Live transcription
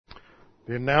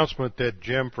The announcement that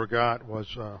Jim forgot was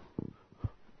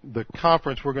the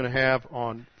conference we're going to have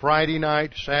on Friday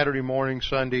night, Saturday morning,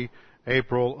 Sunday,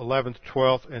 April 11th,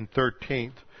 12th, and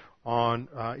 13th on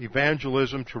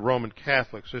evangelism to Roman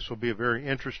Catholics. This will be a very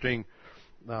interesting,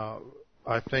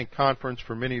 I think, conference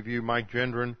for many of you. Mike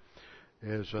Gendron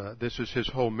this is his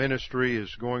whole ministry,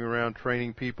 is going around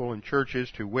training people in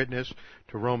churches to witness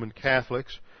to Roman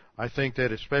Catholics. I think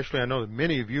that especially, I know that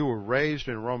many of you were raised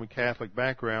in a Roman Catholic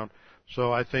background,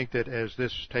 so I think that as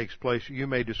this takes place, you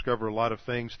may discover a lot of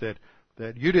things that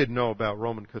you didn't know about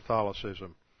Roman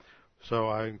Catholicism. So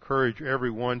I encourage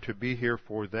everyone to be here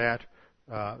for that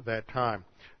time.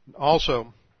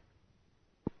 Also,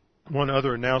 one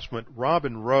other announcement: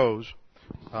 Robin Rose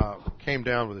came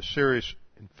down with a serious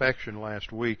infection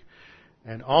last week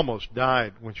and almost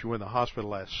died when she went to the hospital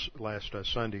last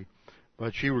Sunday.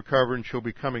 But she recovered and she'll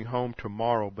be coming home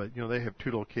tomorrow. But they have two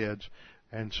little kids,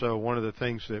 and so one of the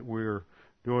things that we're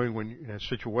doing when in a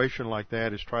situation like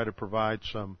that is try to provide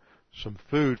some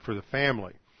food for the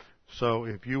family. So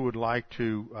if you would like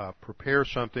to prepare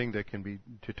something that can be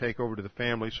to take over to the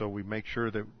family, so we make sure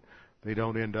that they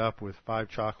don't end up with 5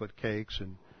 chocolate cakes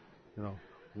and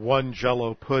 1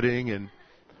 Jell-O pudding, and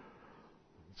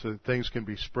so that things can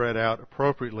be spread out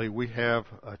appropriately. We have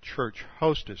a church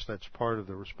hostess that's part of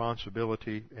the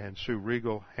responsibility, and Sue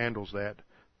Regal handles that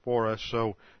for us.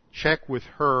 So check with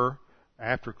her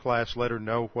after class. Let her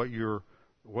know what you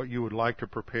would like to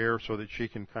prepare so that she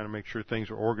can kind of make sure things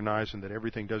are organized and that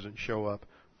everything doesn't show up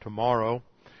tomorrow,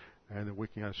 and that we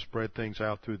can kind of spread things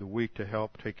out through the week to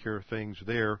help take care of things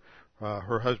there.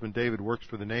 Her husband David works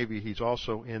for the Navy. He's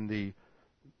also in the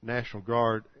National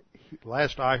Guard.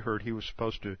 Last I heard, he was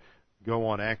supposed to go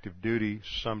on active duty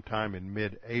sometime in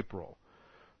mid-April.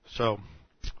 So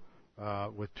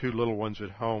with 2 little ones at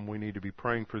home, we need to be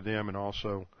praying for them and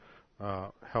also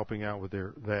helping out with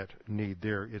that need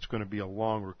there. It's going to be a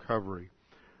long recovery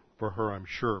for her, I'm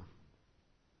sure.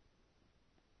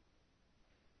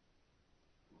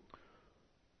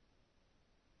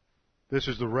 This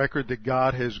is the record that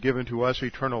God has given to us,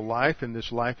 eternal life, and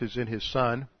this life is in His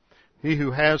Son. He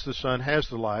who has the Son has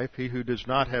the life. He who does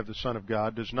not have the Son of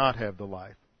God does not have the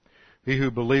life. He who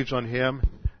believes on Him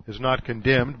is not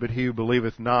condemned, but he who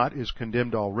believeth not is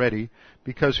condemned already,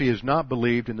 because he has not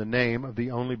believed in the name of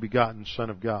the only begotten Son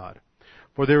of God.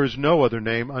 For there is no other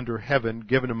name under heaven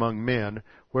given among men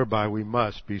whereby we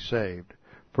must be saved.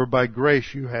 For by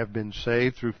grace you have been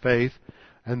saved through faith,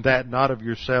 and that not of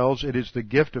yourselves. It is the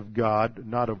gift of God,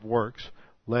 not of works,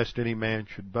 lest any man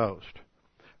should boast.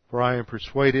 For I am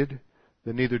persuaded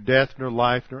that neither death, nor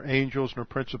life, nor angels, nor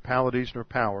principalities, nor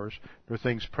powers, nor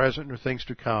things present, nor things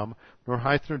to come, nor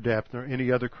height, nor depth, nor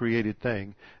any other created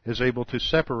thing is able to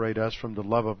separate us from the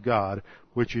love of God,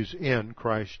 which is in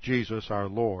Christ Jesus our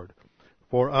Lord.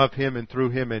 For of Him, and through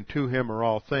Him, and to Him are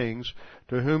all things,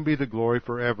 to whom be the glory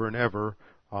forever and ever.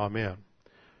 Amen.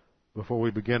 Before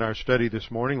we begin our study this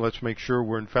morning, let's make sure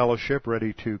we're in fellowship,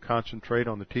 ready to concentrate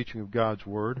on the teaching of God's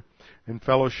Word. In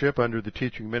fellowship under the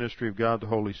teaching ministry of God the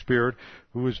Holy Spirit,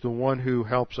 who is the one who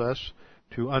helps us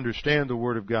to understand the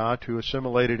Word of God, to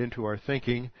assimilate it into our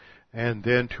thinking, and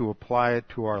then to apply it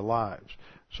to our lives.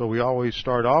 So we always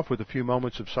start off with a few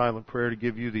moments of silent prayer to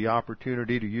give you the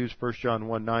opportunity to use 1 John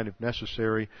 1:9 if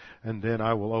necessary, and then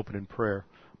I will open in prayer.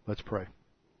 Let's pray.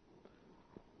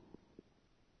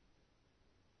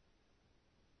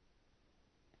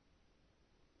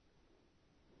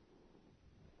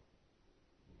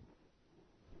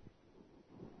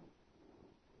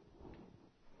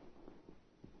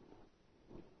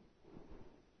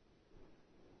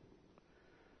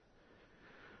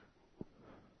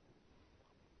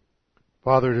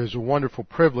 Father, it is a wonderful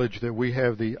privilege that we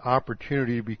have the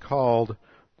opportunity to be called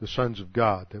the sons of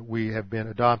God, that we have been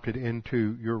adopted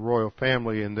into your royal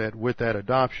family, and that with that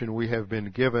adoption we have been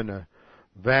given a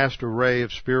vast array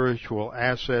of spiritual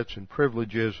assets and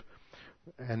privileges,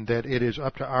 and that it is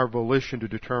up to our volition to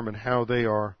determine how they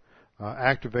are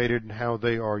activated and how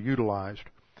they are utilized.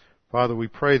 Father, we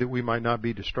pray that we might not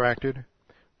be distracted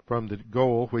from the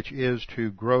goal, which is to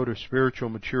grow to spiritual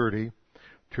maturity,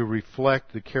 to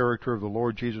reflect the character of the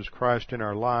Lord Jesus Christ in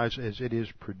our lives as it is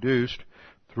produced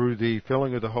through the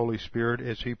filling of the Holy Spirit,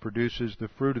 as He produces the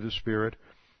fruit of the Spirit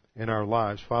in our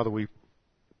lives. Father, we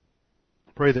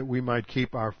pray that we might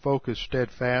keep our focus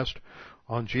steadfast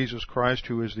on Jesus Christ,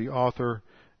 who is the author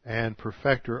and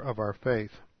perfecter of our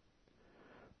faith.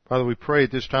 Father, we pray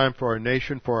at this time for our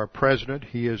nation, for our president.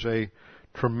 He is a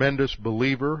tremendous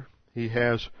believer. He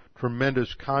has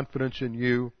tremendous confidence in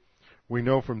you. We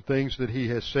know from things that he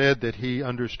has said that he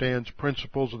understands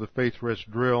principles of the faith rest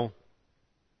drill,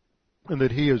 and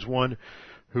that he is one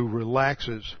who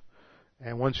relaxes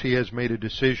and once he has made a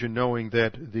decision, knowing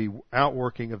that the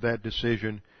outworking of that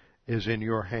decision is in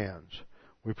your hands.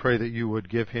 We pray that you would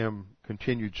give him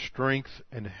continued strength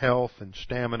and health and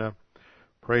stamina.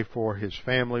 Pray for his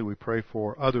family. We pray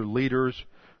for other leaders,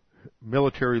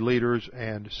 military leaders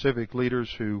and civic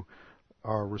leaders who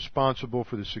are responsible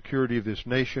for the security of this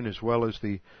nation as well as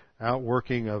the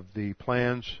outworking of the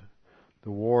plans,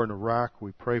 the war in Iraq.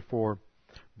 We pray for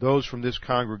those from this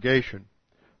congregation,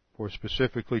 for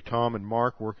specifically Tom and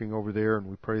Mark working over there, and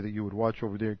we pray that you would watch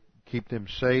over there, keep them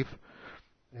safe,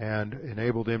 and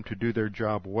enable them to do their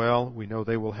job well. We know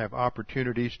they will have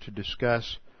opportunities to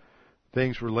discuss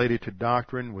things related to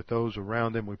doctrine with those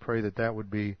around them. We pray that that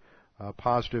would be a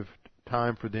positive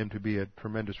time for them to be a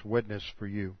tremendous witness for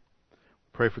you.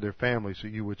 Pray for their families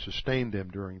that you would sustain them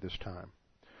during this time.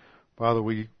 Father,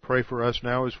 we pray for us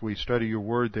now as we study your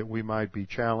word that we might be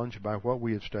challenged by what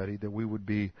we have studied, that we would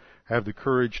have the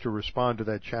courage to respond to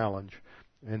that challenge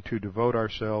and to devote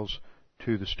ourselves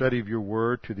to the study of your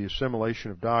word, to the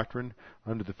assimilation of doctrine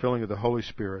under the filling of the Holy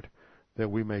Spirit, that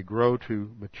we may grow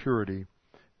to maturity.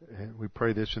 And we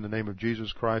pray this in the name of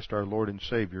Jesus Christ, our Lord and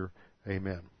Savior.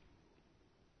 Amen.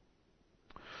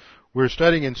 We're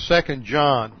studying in 2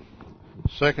 John.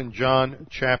 2 John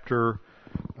chapter,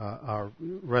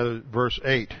 verse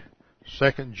 8.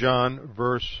 2 John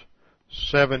verse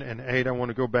 7 and 8. I want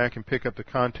to go back and pick up the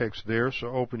context there, so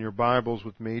open your Bibles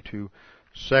with me to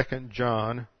 2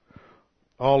 John,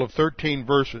 all of 13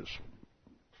 verses.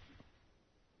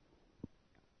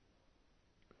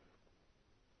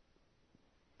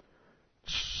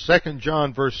 Second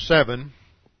John verse 7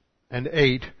 and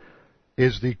 8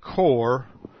 is the core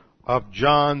of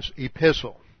John's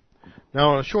epistle.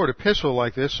 Now, in a short epistle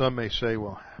like this, some may say,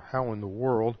 well, how in the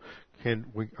world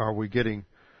we're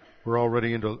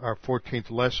already into our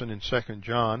 14th lesson in 2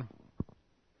 John,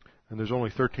 and there's only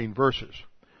 13 verses.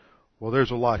 Well,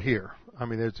 there's a lot here. I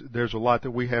mean, there's a lot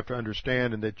that we have to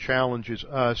understand and that challenges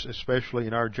us, especially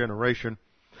in our generation.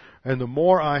 And the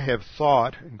more I have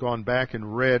thought and gone back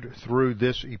and read through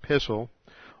this epistle,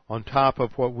 on top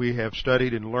of what we have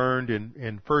studied and learned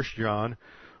in 1 John,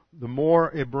 the more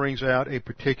it brings out a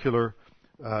particular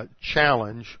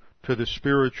challenge to the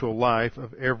spiritual life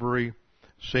of every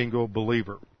single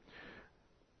believer.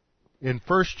 In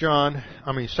 2 John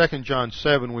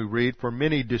 7 we read, "For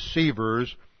many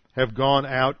deceivers have gone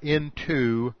out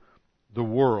into the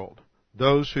world,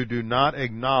 those who do not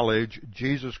acknowledge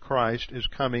Jesus Christ is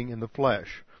coming in the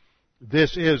flesh.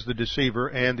 This is the deceiver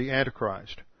and the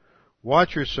Antichrist.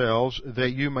 Watch yourselves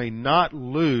that you may not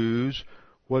lose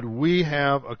what we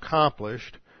have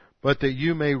accomplished, but that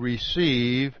you may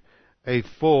receive a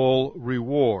full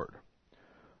reward."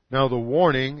 Now the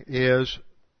warning is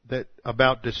that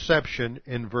about deception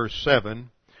in verse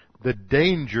 7. The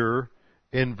danger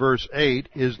in verse 8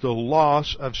 is the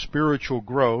loss of spiritual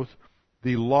growth,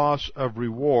 the loss of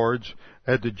rewards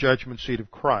at the judgment seat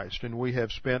of Christ. And we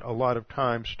have spent a lot of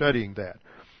time studying that.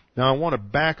 Now I want to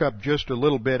back up just a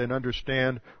little bit and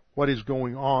understand what is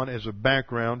going on as a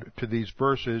background to these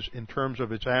verses in terms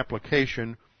of its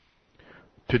application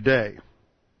today.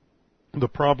 The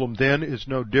problem then is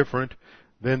no different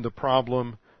than the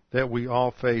problem that we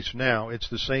all face now. It's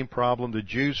the same problem the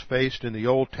Jews faced in the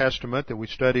Old Testament that we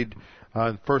studied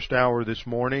in the first hour this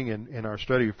morning in our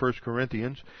study of 1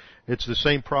 Corinthians. It's the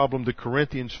same problem the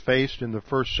Corinthians faced in the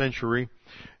first century.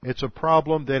 It's a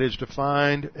problem that is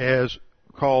defined as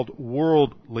called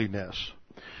worldliness.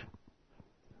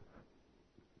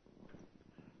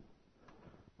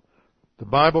 The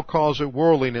Bible calls it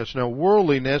worldliness. Now,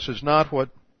 worldliness is not what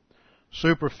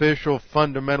superficial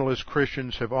fundamentalist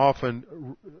Christians have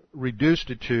often reduced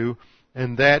it to,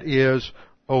 and that is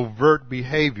overt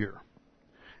behavior.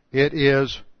 It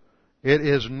is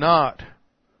not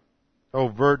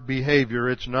overt behavior.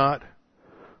 It's not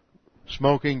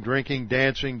smoking, drinking,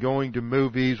 dancing, going to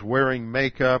movies, wearing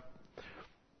makeup.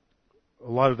 A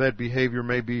lot of that behavior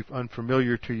may be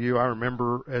unfamiliar to you. I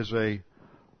remember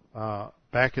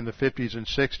back in the 50s and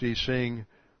 60s seeing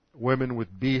women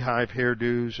with beehive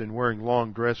hairdos and wearing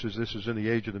long dresses. This is in the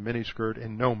age of the miniskirt,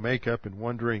 and no makeup, and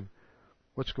wondering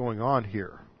what's going on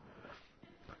here.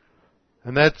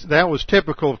 And that was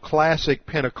typical of classic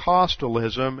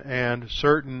Pentecostalism and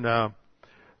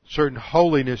certain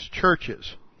holiness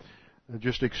churches,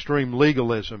 just extreme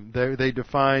legalism. They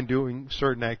define doing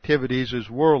certain activities as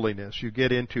worldliness. You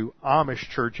get into Amish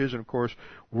churches, and of course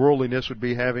worldliness would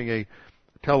be having a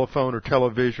telephone or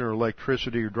television or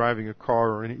electricity or driving a car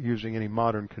or using any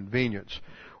modern convenience.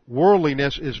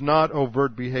 Worldliness is not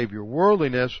overt behavior.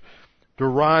 Worldliness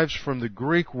derives from the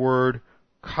Greek word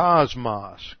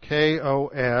cosmos,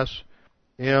 K-O-S-M-O-S.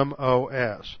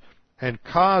 And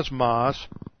cosmos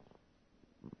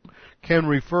can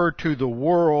refer to the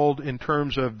world in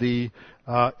terms of the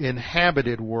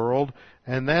inhabited world,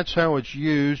 and that's how it's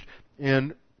used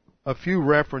in a few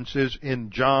references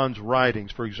in John's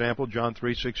writings. For example, John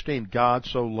 3:16, God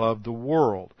so loved the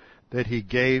world that he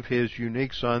gave his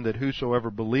unique Son, that whosoever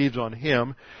believes on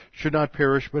him should not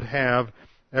perish but have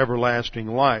everlasting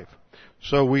life.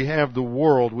 So we have the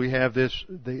world, we have the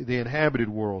inhabited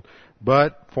world.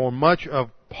 But for much of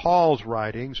Paul's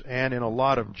writings, and in a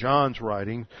lot of John's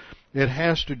writings, it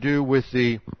has to do with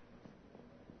the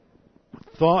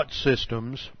thought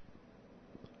systems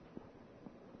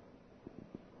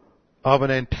of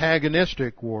an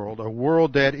antagonistic world, a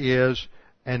world that is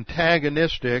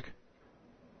antagonistic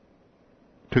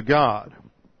to God.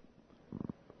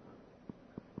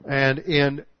 And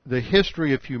in the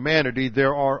history of humanity,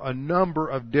 there are a number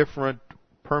of different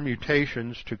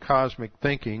permutations to cosmic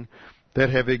thinking that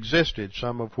have existed,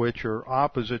 some of which are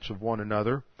opposites of one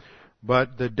another.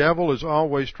 But the devil is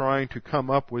always trying to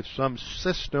come up with some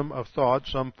system of thought,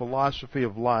 some philosophy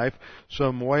of life,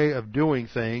 some way of doing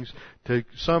things to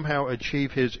somehow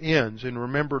achieve his ends. And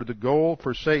remember, the goal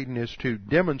for Satan is to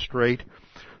demonstrate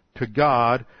to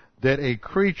God that a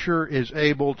creature is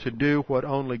able to do what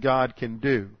only God can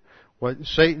do. What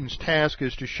Satan's task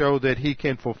is to show that he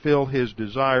can fulfill his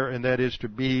desire, and that is to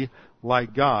be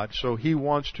like God. So he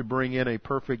wants to bring in a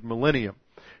perfect millennium.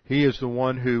 He is the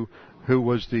one who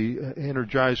was the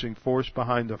energizing force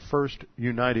behind the first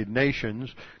United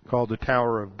Nations, called the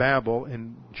Tower of Babel,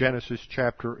 in Genesis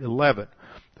chapter 11.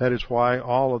 That is why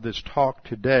all of this talk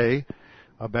today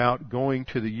about going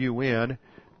to the UN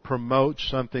promotes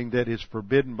something that is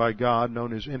forbidden by God,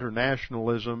 known as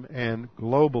internationalism and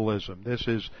globalism. This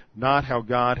is not how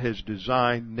God has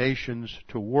designed nations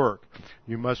to work.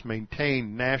 You must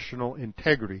maintain national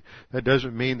integrity. That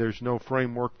doesn't mean there's no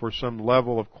framework for some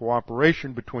level of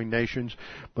cooperation between nations,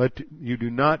 but you do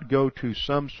not go to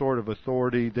some sort of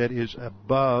authority that is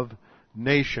above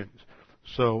nations.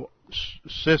 So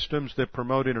systems that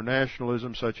promote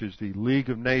internationalism, such as the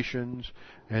League of Nations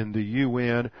and the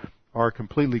UN, are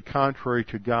completely contrary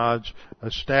to God's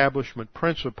establishment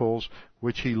principles,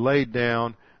 which he laid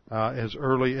down as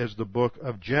early as the book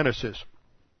of Genesis.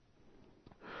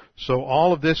 So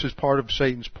all of this is part of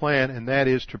Satan's plan, and that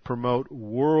is to promote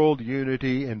world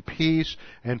unity and peace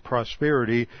and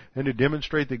prosperity, and to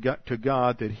demonstrate to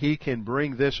God that he can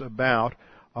bring this about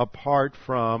apart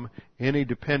from any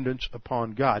dependence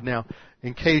upon God. Now,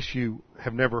 in case you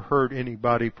have never heard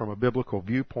anybody from a biblical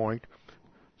viewpoint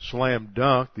slam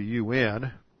dunk the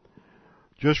UN,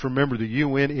 just remember the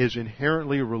UN is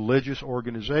inherently a religious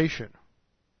organization.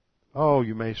 Oh,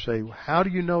 you may say, how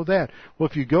do you know that? Well,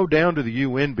 if you go down to the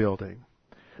UN building,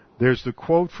 there's the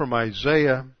quote from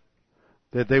Isaiah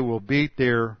that they will beat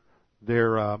their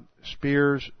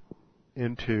spears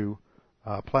into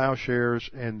plowshares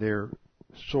and their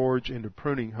swords into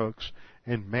pruning hooks,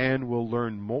 and man will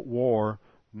learn war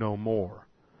no more.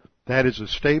 That is a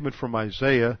statement from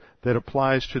Isaiah that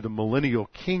applies to the millennial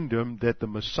kingdom that the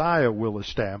Messiah will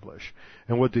establish.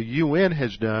 And what the UN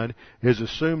has done is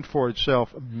assumed for itself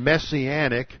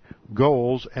messianic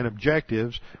goals and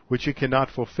objectives which it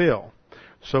cannot fulfill.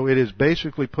 So it has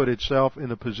basically put itself in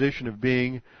the position of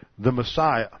being the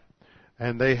Messiah.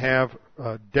 And they have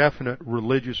definite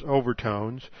religious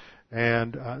overtones,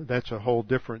 and that's a whole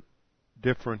different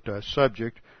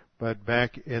subject. But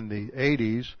back in the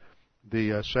 80s,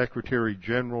 the Secretary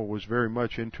General was very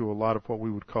much into a lot of what we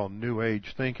would call New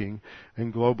Age thinking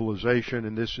and globalization,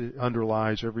 and this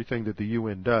underlies everything that the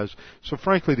UN does. So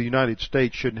frankly, the United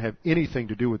States shouldn't have anything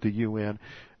to do with the UN,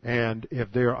 and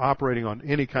if they are operating on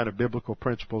any kind of biblical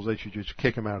principles, they should just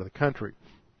kick them out of the country.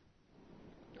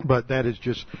 But that is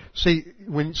just, see,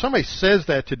 when somebody says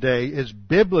that today, as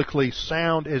biblically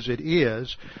sound as it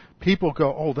is, people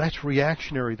go, oh, that's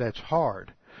reactionary, that's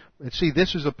hard. And see,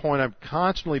 this is a point I've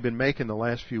constantly been making the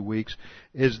last few weeks,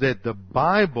 is that the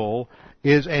Bible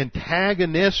is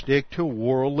antagonistic to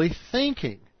worldly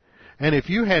thinking. And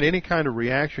if you had any kind of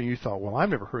reaction, you thought, well, I've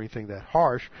never heard anything that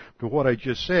harsh to what I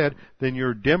just said, then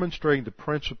you're demonstrating the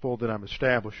principle that I'm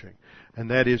establishing.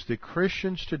 And that is that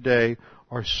Christians today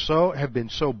have been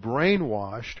so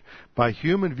brainwashed by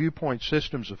human viewpoint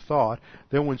systems of thought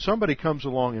that when somebody comes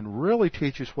along and really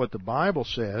teaches what the Bible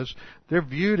says, they're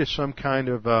viewed as some kind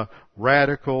of a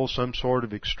radical, some sort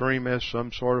of extremist,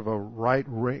 some sort of a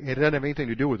right-wing. It doesn't have anything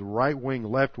to do with right-wing,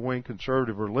 left-wing,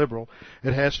 conservative, or liberal.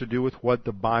 It has to do with what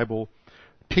the Bible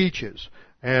teaches.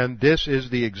 And this is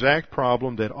the exact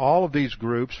problem that all of these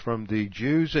groups, from the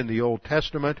Jews in the Old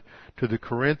Testament to the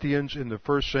Corinthians in the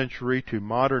first century to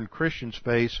modern Christians,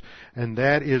 face, and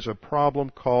that is a problem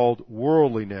called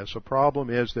worldliness. A problem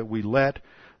is that we let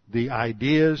the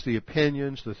ideas, the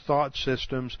opinions, the thought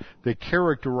systems that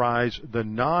characterize the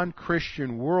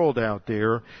non-Christian world out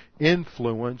there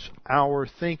influence our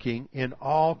thinking in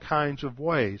all kinds of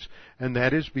ways. And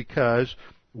that is because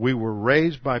we were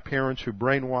raised by parents who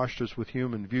brainwashed us with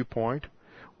human viewpoint.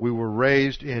 We were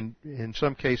raised in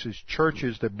some cases,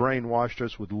 churches that brainwashed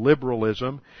us with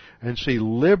liberalism. And see,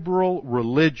 liberal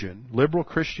religion, liberal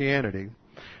Christianity,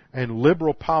 and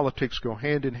liberal politics go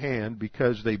hand in hand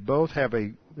because they're both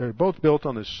built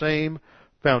on the same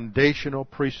foundational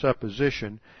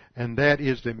presupposition, and that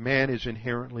is that man is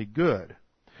inherently good.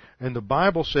 And the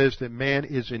Bible says that man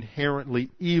is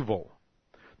inherently evil.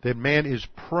 That man is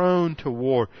prone to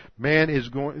war. Man is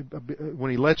going, when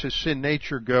he lets his sin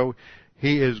nature go,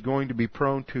 he is going to be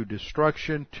prone to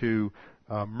destruction, to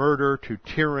murder, to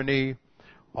tyranny,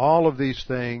 all of these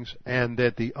things, and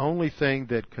that the only thing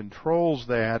that controls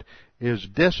that is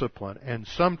discipline. And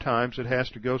sometimes it has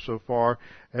to go so far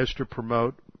as to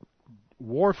promote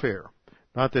warfare.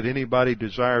 Not that anybody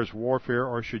desires warfare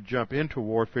or should jump into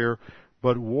warfare,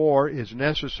 but war is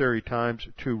necessary times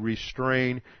to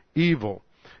restrain evil.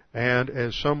 And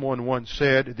as someone once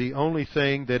said, the only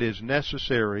thing that is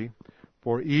necessary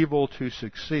for evil to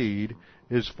succeed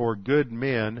is for good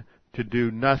men to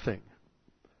do nothing.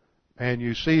 And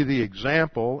you see the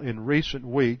example in recent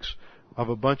weeks of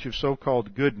a bunch of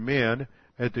so-called good men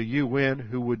at the UN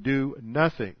who would do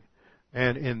nothing.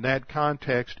 And in that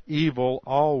context, evil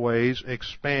always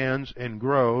expands and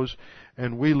grows.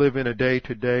 And we live in a day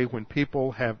today when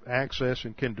people have access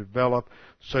and can develop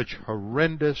such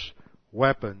horrendous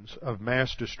weapons of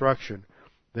mass destruction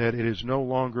that it is no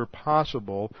longer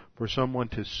possible for someone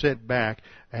to sit back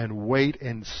and wait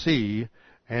and see,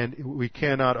 and we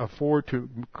cannot afford to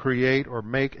create or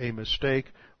make a mistake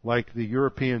like the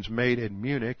Europeans made in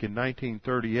Munich in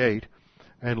 1938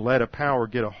 and let a power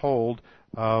get a hold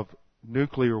of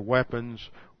nuclear weapons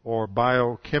or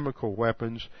biochemical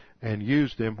weapons and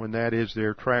use them when that is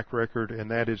their track record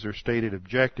and that is their stated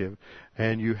objective.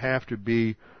 And you have to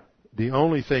be the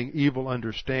only thing evil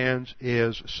understands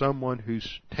is someone who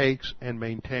takes and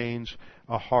maintains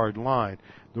a hard line.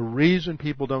 The reason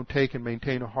people don't take and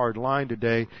maintain a hard line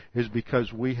today is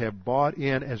because we have bought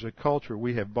in, as a culture,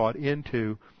 we have bought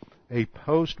into a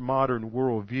postmodern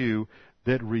worldview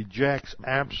that rejects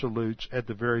absolutes at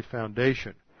the very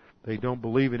foundation. They don't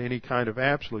believe in any kind of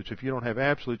absolutes. If you don't have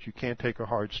absolutes, you can't take a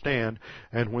hard stand.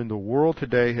 And when the world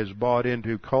today has bought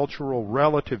into cultural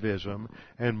relativism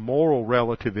and moral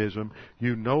relativism,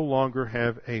 you no longer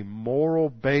have a moral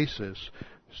basis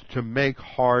to make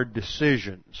hard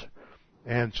decisions.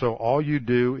 And so all you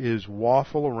do is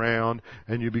waffle around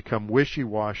and you become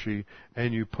wishy-washy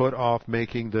and you put off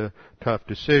making the tough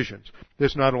decisions.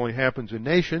 This not only happens in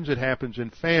nations, it happens in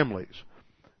families.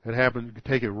 It happens,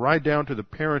 take it right down to the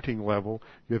parenting level.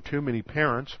 You have too many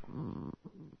parents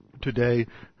today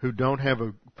who don't have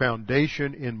a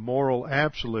foundation in moral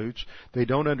absolutes. They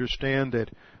don't understand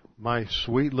that my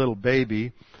sweet little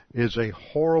baby is a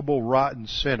horrible, rotten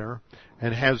sinner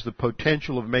and has the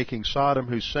potential of making Saddam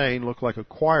Hussein look like a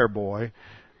choir boy.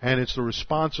 And it's the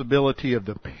responsibility of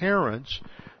the parents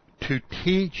to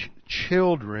teach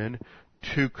children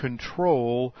to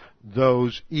control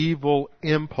those evil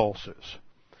impulses.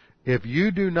 If you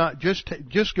do not, just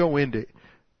go into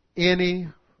any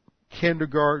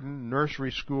kindergarten,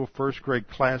 nursery school, first grade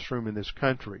classroom in this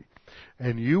country,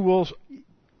 and you will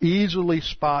easily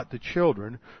spot the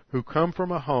children who come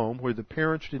from a home where the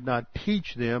parents did not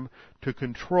teach them to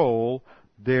control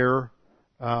their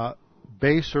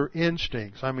baser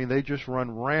instincts. I mean, they just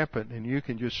run rampant, and you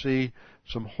can just see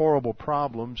some horrible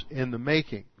problems in the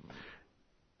making.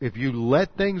 If you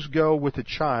let things go with a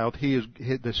child,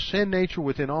 the sin nature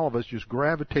within all of us just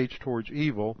gravitates towards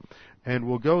evil and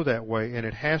will go that way,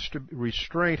 and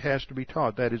restraint has to be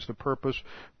taught. That is the purpose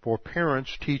for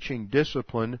parents teaching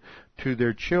discipline to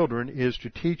their children, is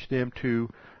to teach them to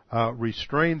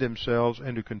restrain themselves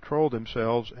and to control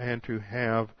themselves and to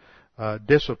have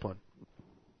discipline.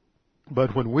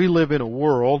 But when we live in a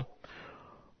world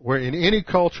where in any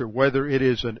culture, whether it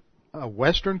is a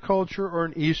Western culture or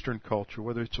an Eastern culture,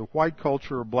 whether it's a white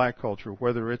culture or black culture,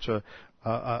 whether it's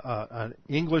an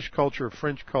English culture, a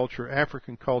French culture,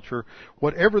 African culture,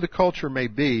 whatever the culture may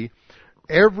be,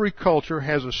 every culture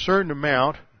has a certain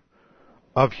amount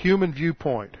of human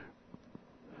viewpoint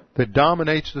that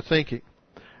dominates the thinking.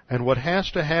 And what has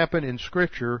to happen in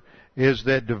Scripture is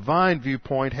that divine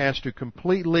viewpoint has to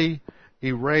completely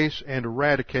erase and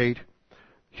eradicate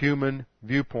human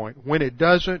viewpoint. When it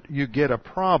doesn't, you get a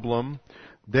problem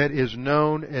that is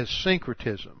known as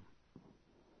syncretism.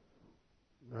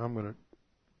 Now I'm going to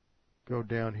go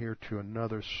down here to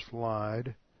another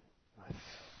slide. I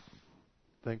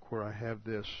think where I have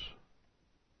this.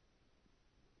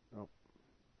 Oh.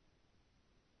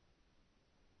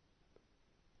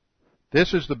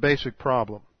 This is the basic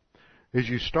problem. As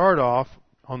you start off,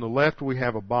 on the left we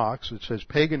have a box that says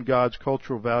pagan gods,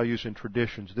 cultural values, and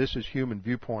traditions. This is human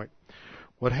viewpoint.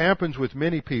 What happens with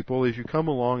many people is you come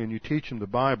along and you teach them the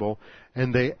Bible,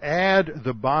 and they add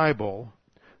the Bible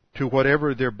to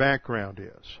whatever their background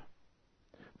is.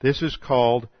 This is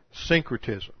called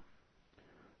syncretism.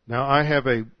 Now, I have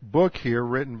a book here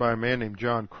written by a man named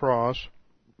John Cross,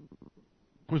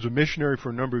 who was a missionary for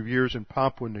a number of years in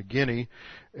Papua New Guinea,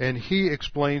 and he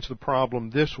explains the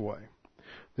problem this way.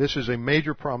 This is a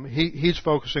major problem. He's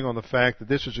focusing on the fact that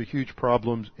this is a huge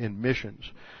problem in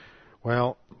missions.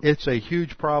 Well, it's a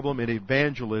huge problem in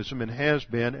evangelism and has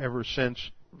been ever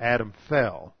since Adam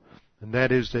fell. And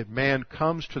that is that man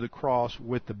comes to the cross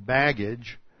with the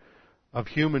baggage of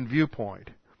human viewpoint.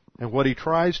 And what he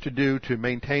tries to do to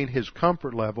maintain his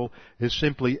comfort level is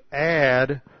simply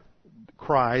add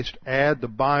Christ, add the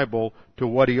Bible to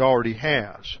what he already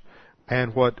has.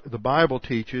 And what the Bible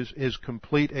teaches is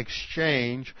complete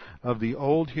exchange of the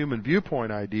old human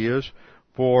viewpoint ideas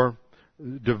for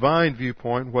divine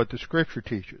viewpoint, what the Scripture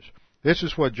teaches. This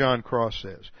is what John Cross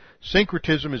says.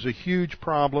 Syncretism is a huge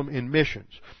problem in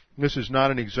missions. This is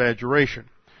not an exaggeration.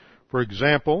 For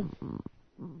example,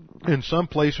 in some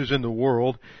places in the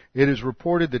world, it is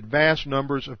reported that vast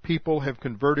numbers of people have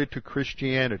converted to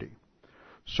Christianity.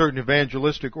 Certain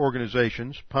evangelistic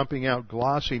organizations, pumping out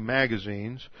glossy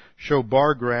magazines, show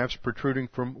bar graphs protruding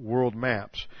from world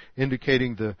maps,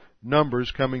 indicating the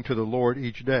numbers coming to the Lord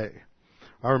each day.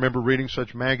 I remember reading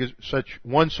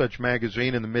one such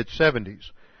magazine in the mid-'70s.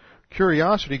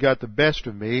 Curiosity got the best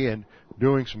of me, and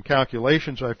doing some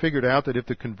calculations, I figured out that if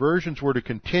the conversions were to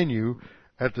continue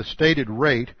at the stated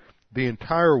rate, the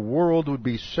entire world would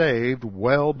be saved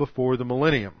well before the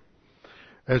millennium.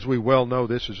 As we well know,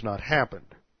 this has not happened.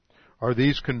 Are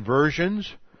these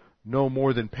conversions no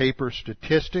more than paper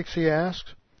statistics, he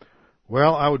asks?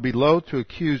 Well, I would be loath to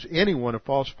accuse anyone of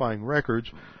falsifying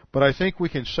records, but I think we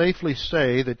can safely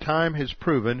say that time has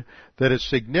proven that a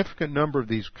significant number of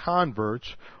these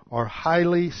converts are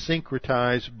highly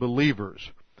syncretized believers.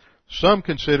 Some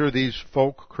consider these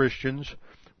folk Christians,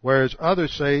 whereas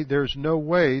others say there's no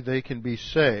way they can be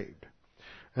saved.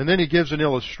 And then he gives an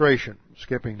illustration.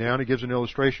 Skipping down, he gives an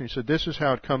illustration. He said, this is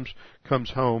how it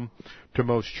comes home to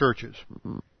most churches.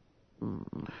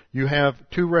 You have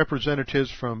two representatives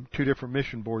from two different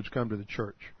mission boards come to the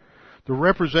church. The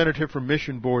representative from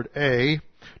Mission Board A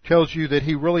tells you that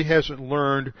he really hasn't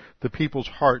learned the people's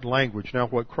heart language. Now,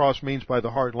 what Cross means by the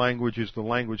heart language is the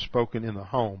language spoken in the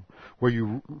home, where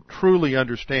you truly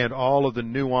understand all of the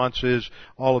nuances,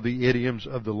 all of the idioms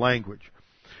of the language.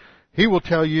 He will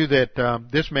tell you that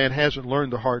this man hasn't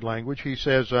learned the heart language. He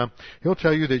says he'll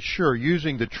tell you that, sure,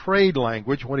 using the trade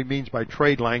language, what he means by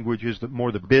trade language is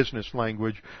more the business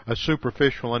language, a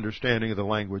superficial understanding of the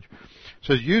language.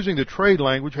 Says using the trade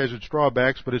language has its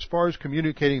drawbacks, but as far as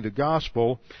communicating the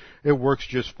gospel, it works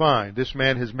just fine. This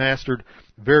man has mastered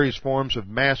various forms of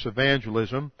mass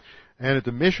evangelism, and at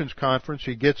the missions conference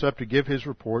he gets up to give his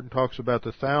report and talks about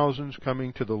the thousands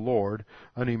coming to the Lord,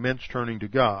 an immense turning to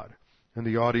God. And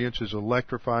the audience is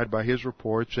electrified by his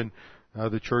reports, and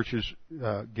the church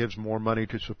gives more money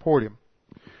to support him.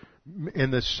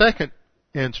 In the second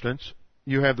instance,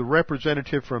 you have the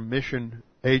representative from Mission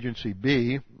Agency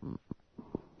B.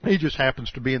 He just happens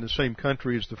to be in the same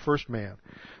country as the first man.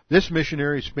 This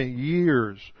missionary spent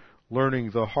years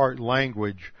learning the heart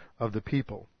language of the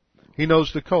people. He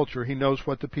knows the culture. He knows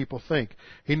what the people think.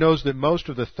 He knows that most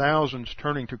of the thousands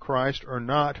turning to Christ are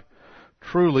not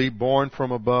truly born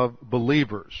from above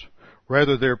believers.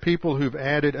 Rather, they're people who've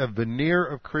added a veneer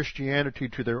of Christianity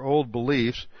to their old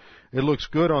beliefs. It looks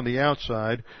good on the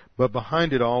outside, but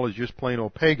behind it all is just plain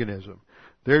old paganism.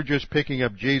 They're just picking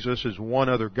up Jesus as one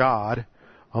other God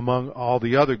among all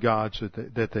the other gods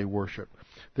that they worship.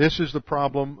 This is the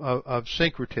problem of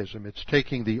syncretism. It's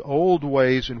taking the old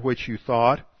ways in which you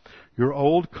thought, your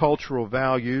old cultural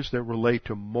values that relate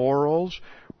to morals,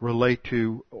 relate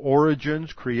to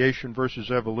origins, creation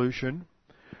versus evolution,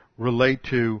 relate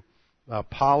to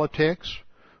politics,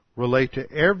 relate to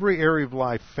every area of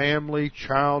life, family,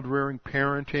 child rearing,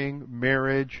 parenting,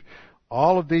 marriage,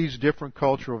 all of these different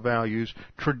cultural values,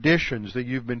 traditions that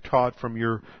you've been taught from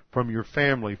your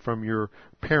family, from your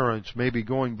parents, maybe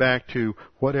going back to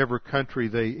whatever country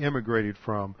they immigrated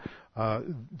from,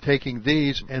 taking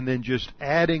these and then just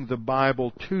adding the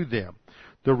Bible to them.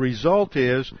 The result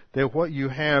is that what you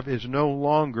have is no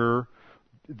longer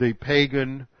the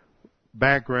pagan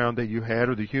background that you had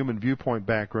or the human viewpoint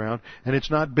background, and it's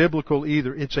not biblical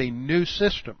either. It's a new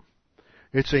system.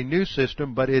 It's a new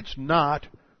system, but it's not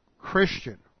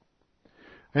Christian.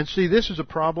 And see, this is a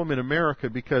problem in America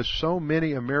because so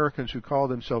many Americans who call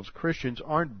themselves Christians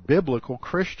aren't biblical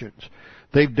Christians.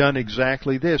 They've done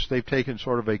exactly this. They've taken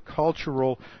sort of a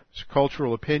cultural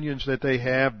opinions that they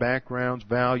have, backgrounds,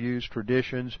 values,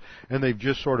 traditions, and they've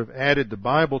just sort of added the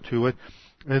Bible to it.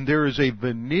 And there is a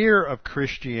veneer of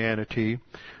Christianity.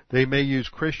 They may use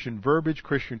Christian verbiage,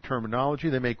 Christian terminology.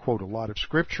 They may quote a lot of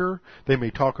Scripture. They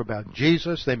may talk about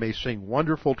Jesus. They may sing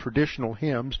wonderful traditional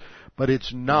hymns, but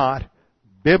it's not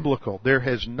biblical. There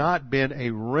has not been a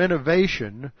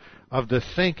renovation of the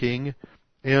thinking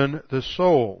in the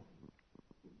soul.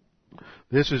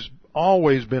 This has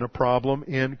always been a problem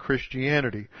in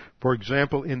Christianity. For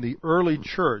example, in the early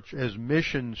church, as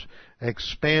missions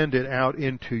expanded out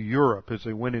into Europe, as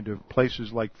they went into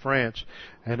places like France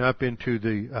and up into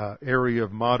the area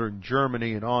of modern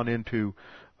Germany and on into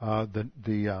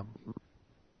the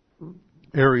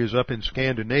areas up in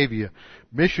Scandinavia,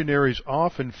 missionaries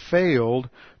often failed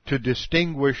to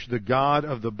distinguish the God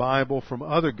of the Bible from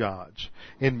other gods.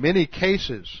 In many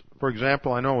cases, for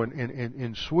example, I know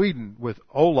in Sweden with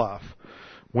Olaf,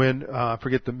 when I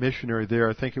forget the missionary there,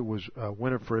 I think it was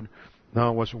Winifred.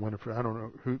 No, it wasn't Winifred. I don't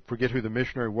know. Forget who the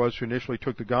missionary was who initially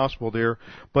took the gospel there.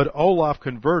 But Olaf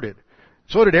converted.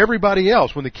 So did everybody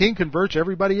else. When the king converts,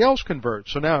 everybody else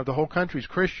converts. So now the whole country's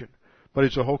Christian. But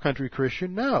is the whole country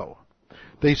Christian? No.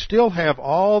 They still have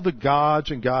all the gods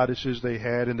and goddesses they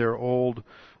had in their old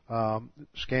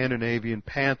Scandinavian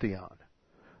pantheon.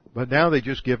 But now they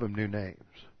just give them new names.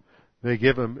 They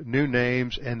give them new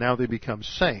names, and now they become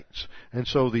saints. And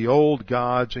so the old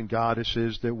gods and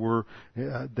goddesses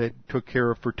that took care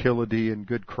of fertility and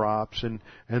good crops and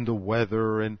the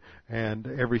weather and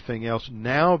everything else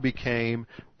now became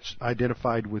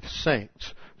identified with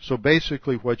saints. So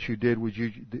basically what you did was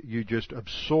you just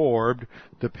absorbed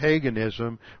the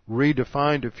paganism,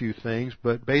 redefined a few things,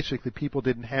 but basically people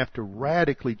didn't have to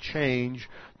radically change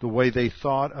the way they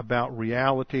thought about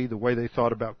reality, the way they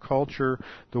thought about culture,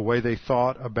 the way they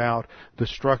thought about the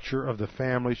structure of the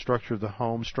family, structure of the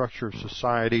home, structure of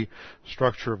society,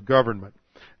 structure of government.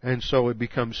 And so it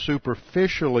becomes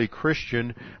superficially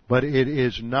Christian, but it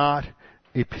is not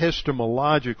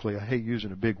epistemologically, I hate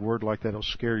using a big word like that, it'll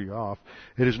scare you off.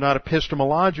 It is not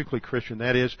epistemologically Christian.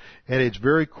 That is, at its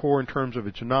very core in terms of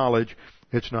its knowledge,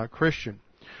 it's not Christian.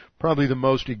 Probably the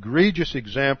most egregious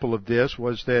example of this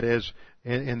was that as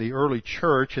in the early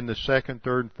church in the 2nd,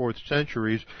 3rd, and 4th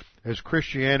centuries, as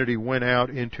Christianity went out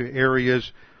into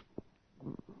areas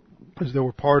as they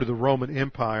were part of the Roman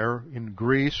Empire in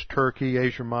Greece, Turkey,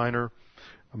 Asia Minor,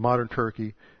 modern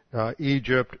Turkey,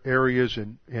 Egypt, areas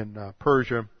in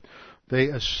Persia, they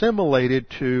assimilated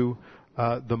to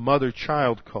the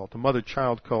mother-child cult. The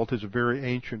mother-child cult is a very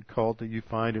ancient cult that you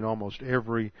find in almost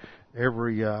every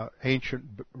ancient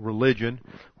religion,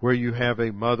 where you have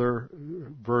a mother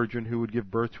virgin who would give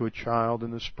birth to a child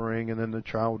in the spring, and then the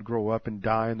child would grow up and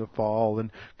die in the fall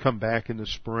and come back in the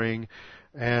spring,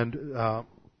 and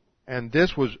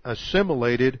this was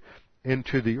assimilated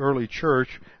into the early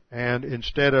church. And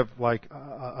instead of like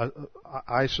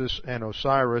Isis and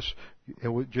Osiris,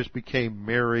 it just became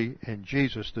Mary and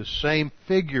Jesus. The same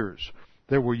figures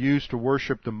that were used to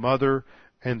worship the mother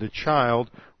and the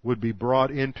child would be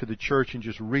brought into the church and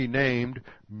just renamed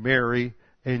Mary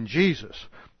and Jesus.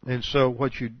 And so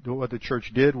what the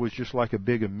church did was just like a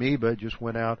big amoeba, just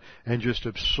went out and just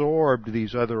absorbed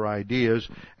these other ideas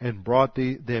and brought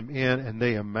them in, and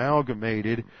they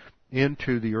amalgamated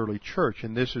into the early church.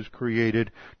 And this has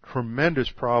created tremendous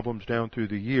problems down through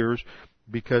the years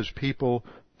because people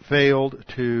failed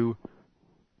to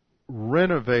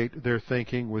renovate their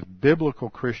thinking with biblical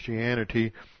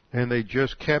Christianity, and they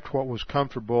just kept what was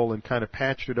comfortable and kind of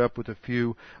patched it up with a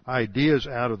few ideas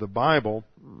out of the Bible,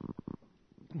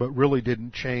 but really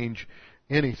didn't change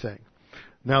anything.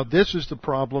 Now, this is the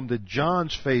problem that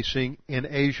John's facing in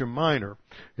Asia Minor,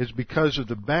 is because of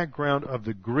the background of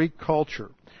the Greek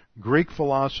culture, Greek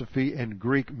philosophy, and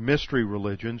Greek mystery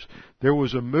religions. There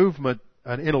was a movement,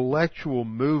 an intellectual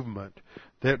movement,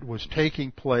 that was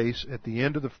taking place at the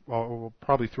end of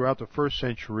probably throughout the 1st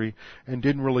century, and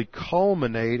didn't really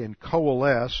culminate and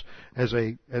coalesce as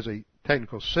a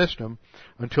technical system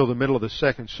until the middle of the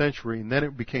 2nd century, and then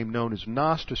it became known as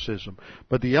Gnosticism.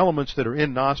 But the elements that are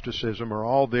in Gnosticism are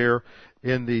all there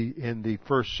in the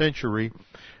 1st century,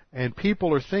 and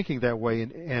people are thinking that way.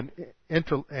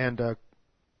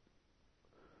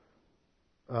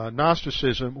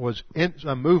 Gnosticism was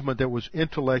a movement that was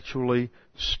intellectually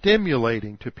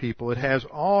stimulating to people. It has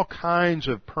all kinds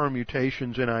of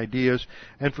permutations and ideas,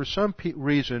 and for some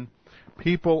reason,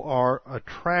 people are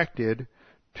attracted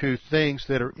to things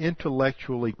that are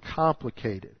intellectually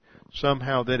complicated.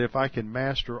 Somehow that if I can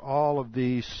master all of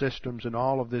these systems and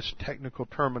all of this technical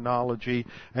terminology,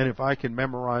 and if I can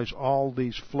memorize all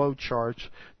these flow charts,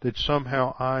 that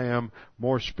somehow I am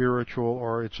more spiritual,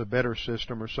 or it's a better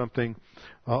system, or something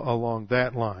along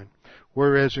that line.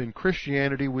 Whereas in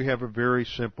Christianity we have a very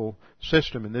simple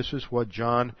system, and this is what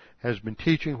John has been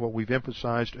teaching, what we've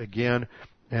emphasized again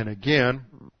and again.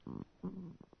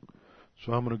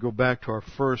 So I'm going to go back to our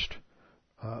first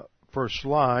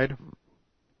slide,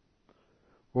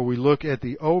 where we look at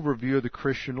the overview of the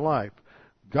Christian life.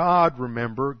 God,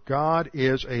 remember, God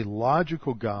is a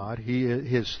logical God.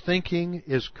 His thinking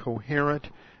is coherent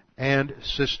and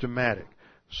systematic,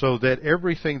 so that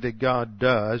everything that God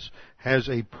does has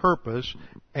a purpose,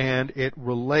 and it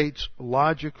relates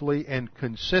logically and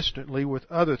consistently with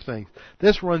other things.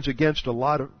 This runs against a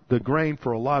lot of the grain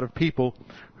for a lot of people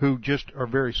who just are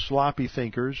very sloppy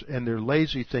thinkers, and they're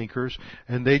lazy thinkers,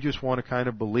 and they just want to kind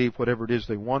of believe whatever it is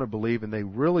they want to believe, and they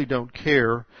really don't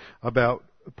care about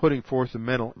putting forth the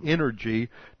mental energy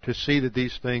to see that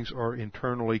these things are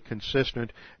internally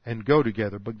consistent and go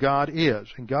together. But God is,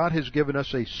 and God has given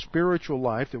us a spiritual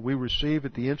life that we receive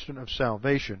at the instant of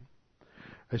salvation.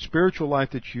 A spiritual life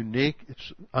that's unique.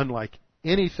 It's unlike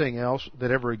anything else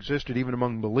that ever existed, even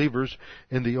among believers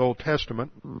in the Old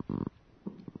Testament.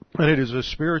 And it is a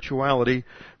spirituality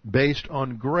based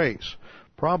on grace.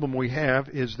 Problem we have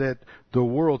is that the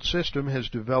world system has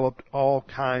developed all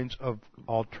kinds of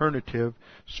alternative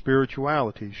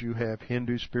spiritualities. You have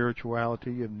Hindu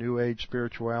spirituality, you have New Age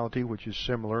spirituality, which is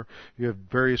similar. You have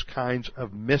various kinds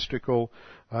of mystical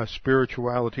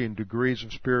spirituality and degrees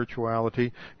of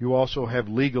spirituality. You also have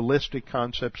legalistic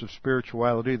concepts of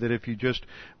spirituality, that if you just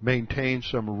maintain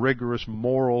some rigorous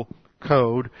moral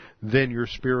code, then you're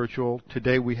spiritual.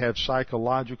 Today we have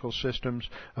psychological systems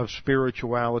of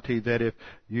spirituality, that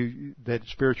that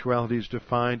spirituality is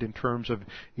defined in terms of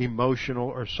emotional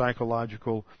or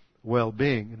psychological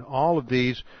well-being. And all of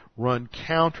these run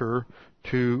counter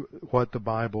to what the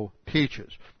Bible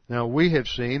teaches. Now, we have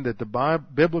seen that the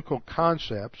biblical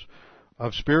concepts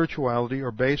of spirituality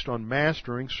are based on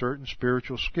mastering certain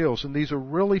spiritual skills, and these are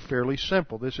really fairly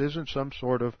simple. This isn't some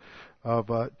sort of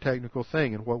technical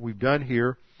thing. And what we've done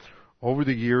here over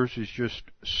the years is just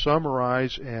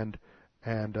summarize and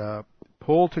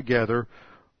pull together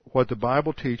what the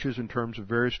Bible teaches in terms of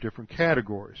various different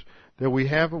categories. That we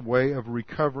have a way of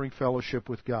recovering fellowship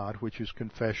with God, which is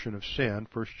confession of sin,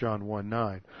 1 John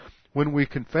 1:9. When we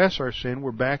confess our sin,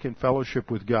 we're back in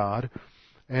fellowship with God,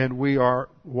 and we are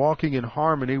walking in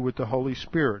harmony with the Holy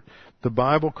Spirit. The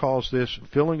Bible calls this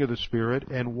filling of the Spirit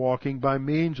and walking by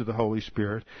means of the Holy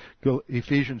Spirit.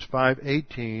 Ephesians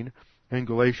 5:18 and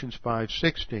Galatians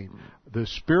 5:16. The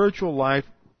spiritual life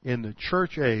in the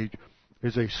church age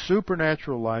is a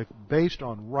supernatural life based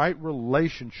on right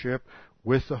relationship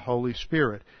with the Holy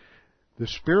Spirit. The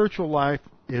spiritual life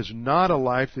is not a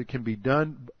life that can be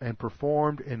done and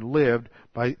performed and lived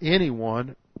by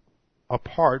anyone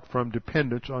apart from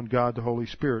dependence on God the Holy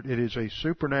Spirit. It is a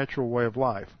supernatural way of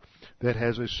life that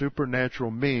has a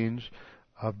supernatural means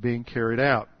of being carried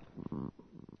out.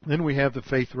 Then we have the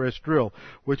faith rest drill,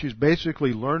 which is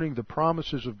basically learning the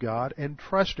promises of God and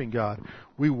trusting God.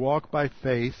 We walk by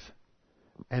faith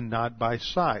and not by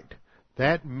sight.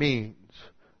 That means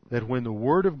that when the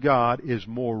Word of God is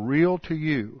more real to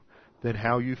you than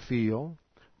how you feel,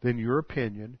 than your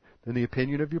opinion, than the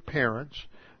opinion of your parents,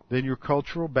 than your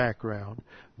cultural background,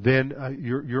 than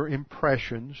your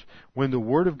impressions, when the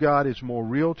Word of God is more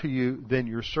real to you than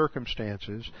your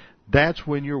circumstances, that's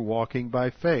when you're walking by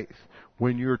faith.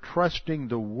 When you're trusting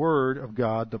the Word of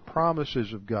God, the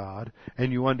promises of God,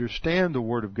 and you understand the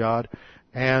Word of God,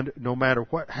 and no matter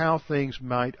how things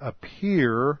might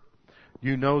appear,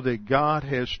 you know that God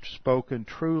has spoken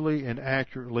truly and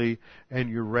accurately, and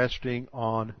you're resting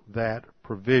on that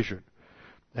provision.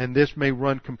 And this may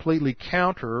run completely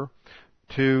counter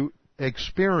to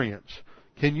experience.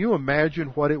 Can you imagine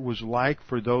what it was like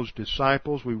for those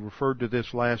disciples? We referred to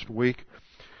this last week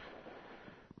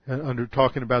under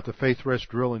talking about the faith rest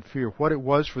drill and fear. What it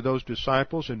was for those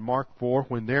disciples in Mark 4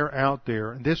 when they're out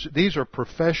there. And these are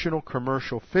professional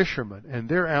commercial fishermen, and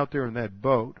they're out there in that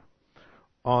boat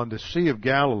on the Sea of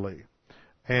Galilee.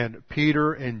 And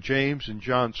Peter and James and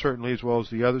John certainly, as well as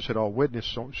the others, had all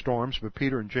witnessed storms, but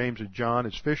Peter and James and John,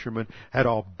 as fishermen, had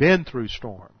all been through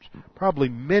storms, probably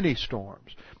many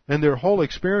storms. And their whole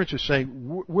experience is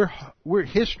saying, we're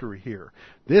history here.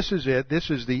 This is it. This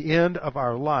is the end of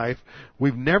our life.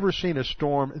 We've never seen a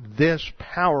storm this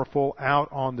powerful out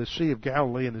on the Sea of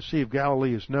Galilee, and the Sea of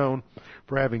Galilee is known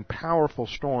for having powerful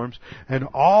storms. And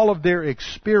all of their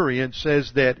experience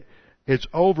says that it's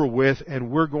over with and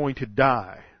we're going to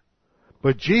die.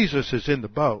 But Jesus is in the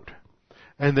boat.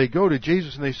 And they go to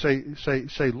Jesus and they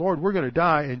say, Lord, we're going to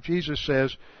die. And Jesus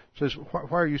says,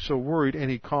 why are you so worried? And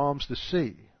He calms the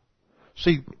sea.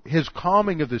 See, His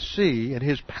calming of the sea and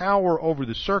His power over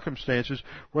the circumstances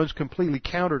runs completely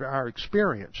counter to our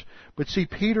experience. But see,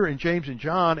 Peter and James and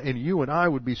John and you and I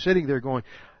would be sitting there going,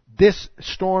 this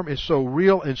storm is so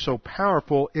real and so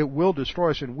powerful, it will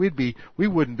destroy us, and we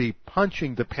wouldn't be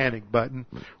punching the panic button.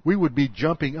 We would be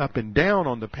jumping up and down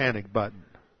on the panic button.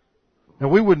 And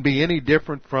we wouldn't be any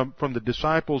different from the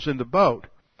disciples in the boat.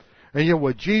 And you know,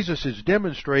 what Jesus is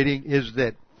demonstrating is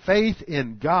that faith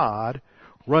in God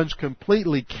runs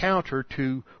completely counter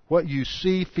to what you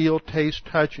see, feel, taste,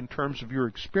 touch in terms of your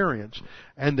experience.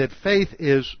 And that faith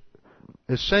is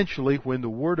essentially when the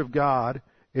Word of God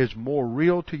is more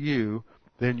real to you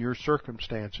than your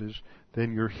circumstances,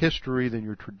 than your history, than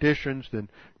your traditions, than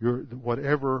your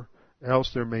whatever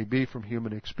else there may be from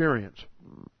human experience.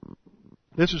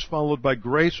 This is followed by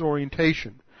grace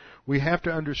orientation. We have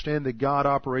to understand that God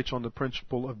operates on the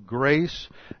principle of grace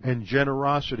and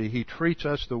generosity. He treats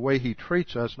us the way He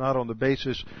treats us, not on the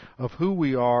basis of who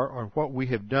we are or what we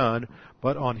have done,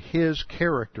 but on His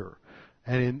character.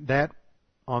 And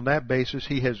on that basis,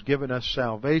 He has given us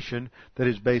salvation that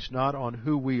is based not on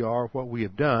who we are, what we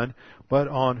have done, but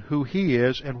on who He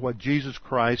is and what Jesus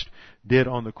Christ did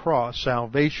on the cross.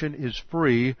 Salvation is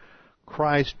free.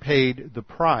 Christ paid the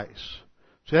price.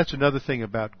 So that's another thing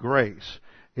about grace.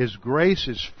 Grace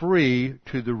is free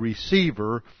to the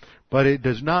receiver, but it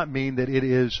does not mean that it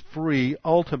is free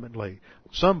ultimately.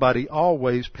 Somebody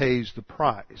always pays the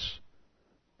price.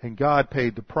 And God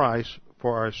paid the price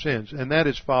for our sins. And that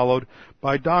is followed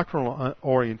by doctrinal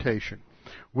orientation.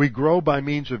 We grow by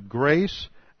means of grace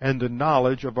and the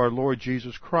knowledge of our Lord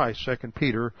Jesus Christ. 2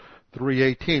 Peter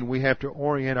 3:18. We have to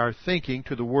orient our thinking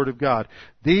to the Word of God.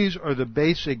 These are the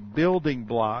basic building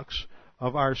blocks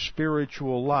of our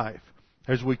spiritual life.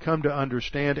 As we come to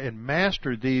understand and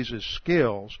master these as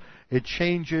skills, it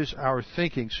changes our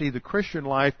thinking. See, the Christian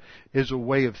life is a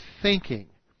way of thinking.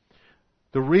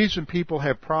 The reason people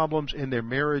have problems in their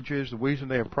marriages, the reason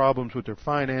they have problems with their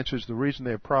finances, the reason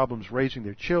they have problems raising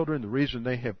their children, the reason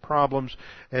they have problems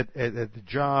at the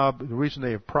job, the reason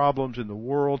they have problems in the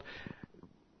world,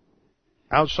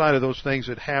 outside of those things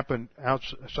that happen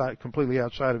completely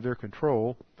outside of their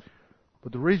control,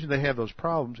 but the reason they have those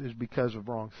problems is because of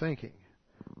wrong thinking.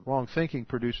 Wrong thinking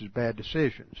produces bad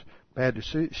decisions. Bad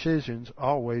decisions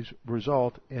always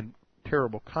result in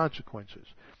terrible consequences.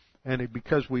 And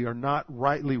because we are not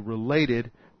rightly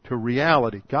related to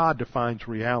reality. God defines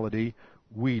reality,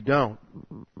 we don't.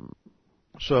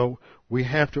 So we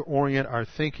have to orient our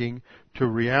thinking to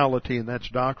reality, and that's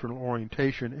doctrinal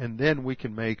orientation, and then we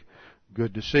can make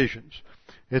good decisions.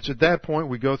 It's at that point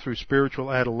we go through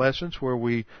spiritual adolescence where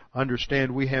we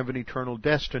understand we have an eternal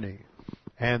destiny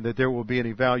and that there will be an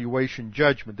evaluation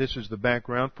judgment. This is the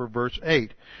background for verse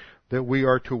 8, that we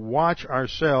are to watch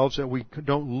ourselves that we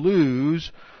don't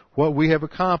lose what we have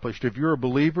accomplished. If you're a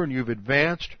believer and you've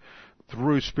advanced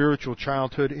through spiritual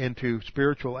childhood into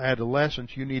spiritual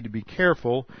adolescence, you need to be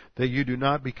careful that you do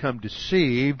not become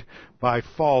deceived by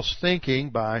false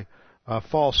thinking, by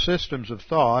false systems of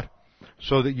thought,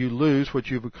 so that you lose what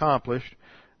you've accomplished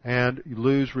and you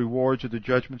lose rewards at the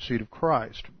judgment seat of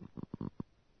Christ.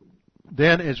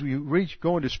 Then as we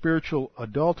go into spiritual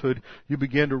adulthood, you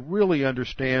begin to really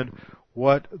understand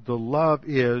what the love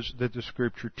is that the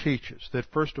Scripture teaches. That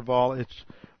first of all, it's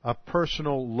a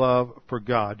personal love for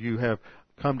God. You have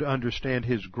come to understand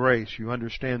His grace. You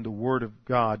understand the Word of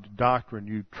God, doctrine.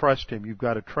 You trust Him. You've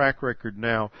got a track record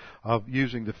now of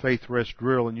using the faith rest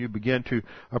drill, and you begin to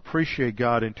appreciate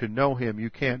God and to know Him. You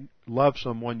can't love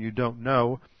someone you don't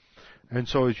know. And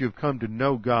so as you've come to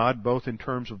know God, both in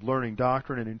terms of learning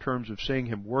doctrine and in terms of seeing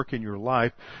Him work in your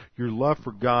life, your love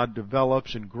for God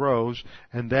develops and grows,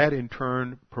 and that in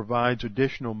turn provides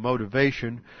additional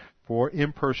motivation for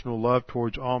impersonal love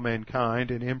towards all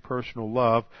mankind and impersonal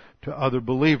love to other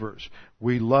believers.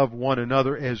 We love one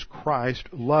another as Christ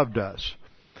loved us.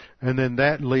 And then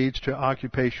that leads to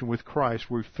occupation with Christ.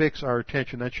 We fix our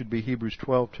attention. That should be Hebrews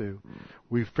 12:2.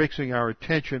 We're fixing our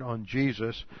attention on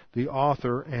Jesus, the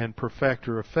author and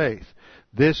perfecter of faith.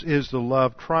 This is the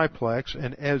love triplex,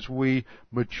 and as we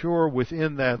mature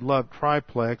within that love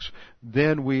triplex,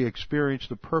 then we experience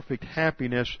the perfect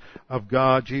happiness of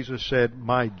God. Jesus said,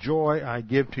 "My joy I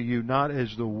give to you, not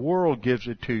as the world gives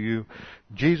it to you."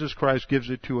 Jesus Christ gives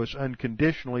it to us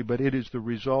unconditionally, but it is the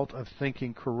result of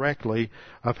thinking correctly,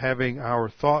 of having our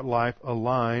thought life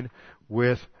align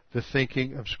with the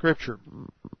thinking of Scripture.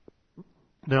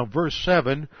 Now, verse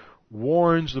 7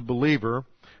 warns the believer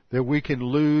that we can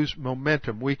lose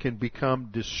momentum. We can become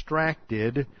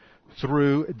distracted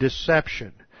through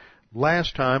deception.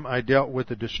 Last time I dealt with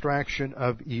the distraction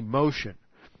of emotion,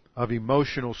 of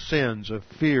emotional sins, of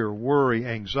fear, worry,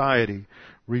 anxiety,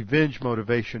 revenge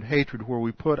motivation, hatred, where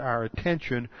we put our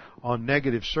attention on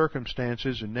negative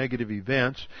circumstances and negative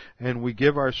events, and we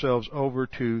give ourselves over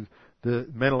to the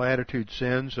mental attitude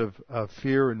sins of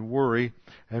fear and worry,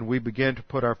 and we begin to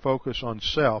put our focus on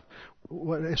self.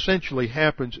 What essentially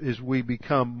happens is we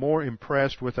become more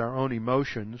impressed with our own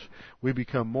emotions, we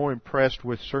become more impressed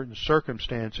with certain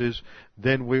circumstances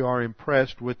than we are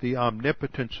impressed with the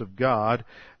omnipotence of God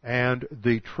and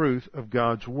the truth of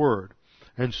God's Word.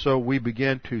 And so we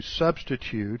begin to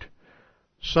substitute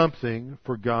something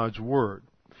for God's Word.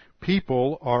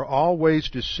 People are always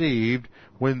deceived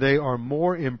when they are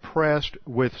more impressed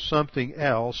with something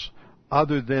else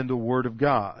other than the Word of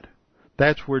God.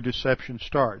 That's where deception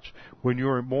starts. When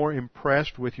you're more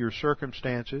impressed with your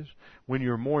circumstances, when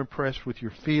you're more impressed with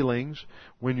your feelings,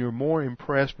 when you're more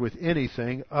impressed with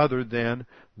anything other than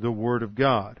the Word of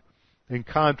God. In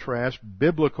contrast,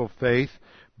 biblical faith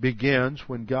begins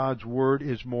when God's Word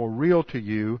is more real to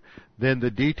you than the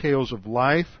details of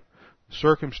life,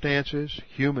 circumstances,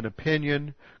 human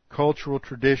opinion, cultural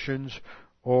traditions,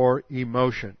 or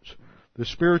emotions. The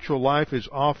spiritual life is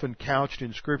often couched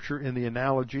in Scripture in the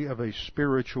analogy of a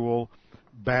spiritual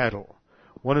battle.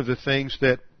 One of the things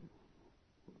that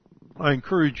I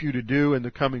encourage you to do in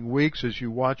the coming weeks as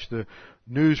you watch the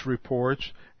news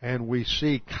reports and we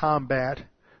see combat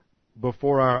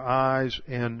before our eyes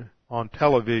and on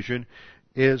television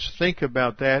is think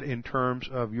about that in terms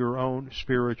of your own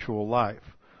spiritual life.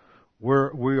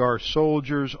 We are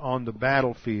soldiers on the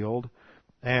battlefield,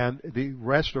 and the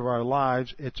rest of our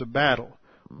lives, it's a battle.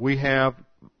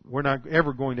 We're not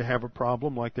ever going to have a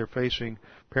problem like they're facing,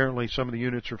 apparently some of the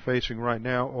units are facing right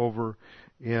now over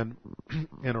in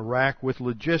Iraq with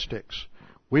logistics.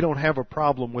 We don't have a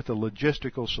problem with a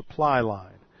logistical supply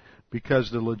line, because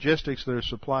the logistics that are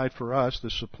supplied for us,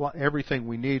 everything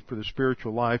we need for the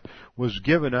spiritual life was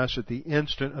given us at the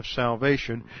instant of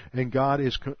salvation, and God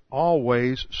is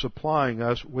always supplying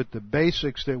us with the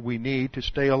basics that we need to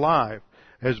stay alive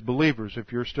as believers.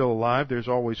 If you're still alive, there's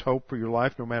always hope for your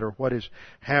life, no matter what has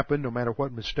happened, no matter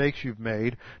what mistakes you've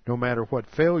made, no matter what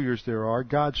failures there are.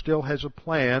 God still has a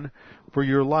plan for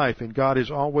your life, and God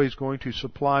is always going to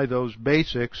supply those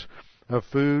basics of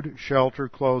food, shelter,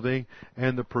 clothing,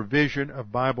 and the provision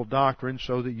of Bible doctrine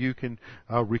so that you can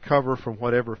recover from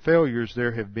whatever failures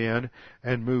there have been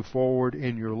and move forward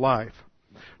in your life.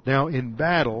 Now, in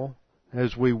battle,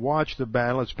 as we watch the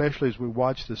battle, especially as we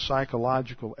watch the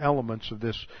psychological elements of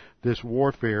this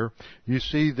warfare, you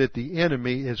see that the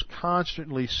enemy is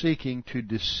constantly seeking to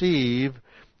deceive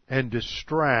and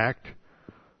distract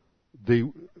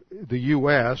the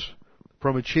U.S.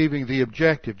 from achieving the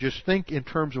objective. Just think in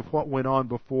terms of what went on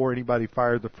before anybody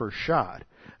fired the first shot,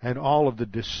 and all of the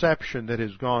deception that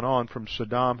has gone on from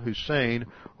Saddam Hussein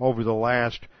over the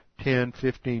last 10,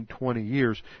 15, 20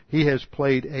 years. He has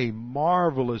played a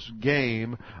marvelous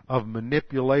game of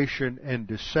manipulation and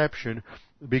deception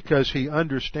because he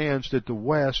understands that the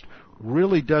West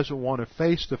really doesn't want to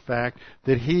face the fact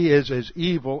that he is as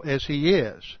evil as he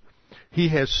is. He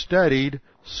has studied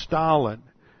Stalin.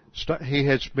 He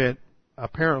has spent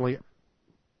apparently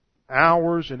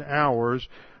hours and hours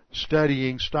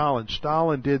studying Stalin.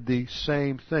 Stalin did the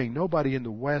same thing. Nobody in the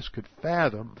West could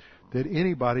fathom that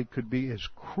anybody could be as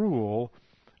cruel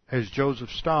as Joseph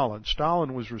Stalin.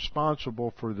 Stalin was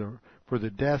responsible for the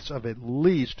deaths of at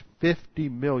least 50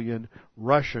 million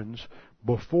Russians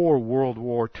before World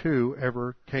War II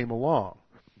ever came along.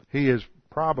 He is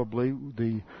probably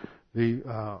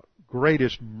the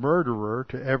greatest murderer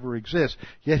to ever exist.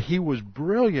 Yet he was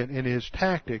brilliant in his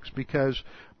tactics because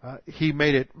he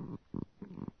made it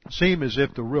seem as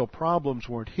if the real problems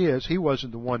weren't his. He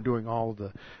wasn't the one doing all of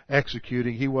the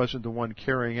executing. He wasn't the one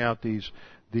carrying out these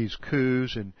these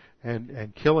coups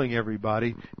and killing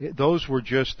everybody. Those were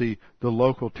just the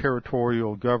local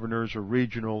territorial governors or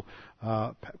regional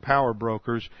power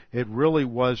brokers. It really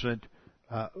wasn't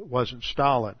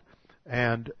Stalin.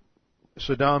 And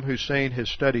Saddam Hussein has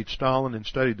studied Stalin and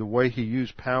studied the way he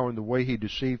used power and the way he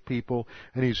deceived people,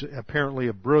 and he's apparently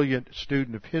a brilliant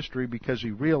student of history because he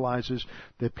realizes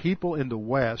that people in the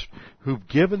West who've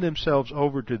given themselves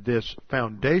over to this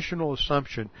foundational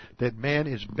assumption that man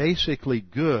is basically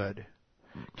good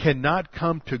cannot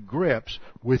come to grips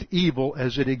with evil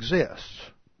as it exists.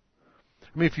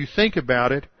 I mean, if you think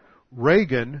about it,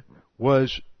 Reagan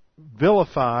was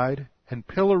vilified and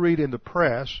pilloried in the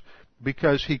press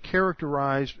because he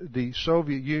characterized the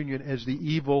Soviet Union as the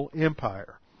evil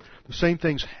empire. The same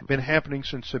thing's been happening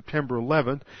since September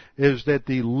 11th, is that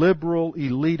the liberal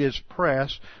elitist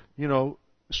press,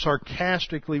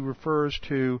 sarcastically refers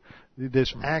to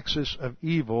this axis of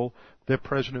evil that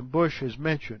President Bush has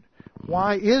mentioned.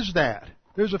 Why is that?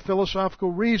 There's a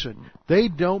philosophical reason. They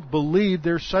don't believe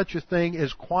there's such a thing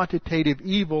as quantitative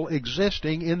evil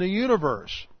existing in the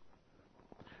universe.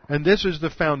 And this is the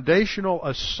foundational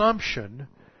assumption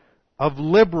of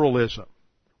liberalism,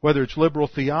 whether it's liberal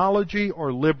theology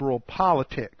or liberal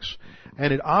politics.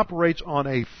 And it operates on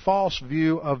a false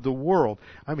view of the world.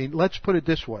 I mean, let's put it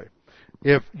this way.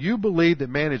 If you believe that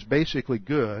man is basically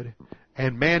good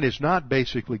and man is not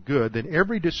basically good, then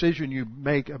every decision you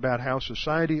make about how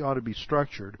society ought to be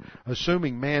structured,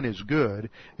 assuming man is good,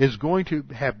 is going to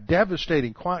have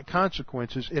devastating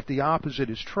consequences if the opposite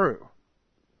is true.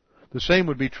 The same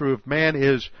would be true if man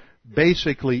is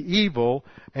basically evil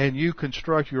and you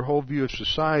construct your whole view of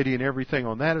society and everything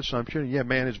on that assumption, and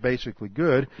man is basically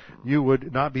good, you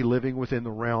would not be living within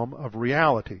the realm of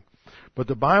reality. But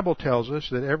the Bible tells us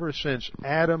that ever since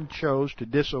Adam chose to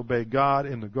disobey God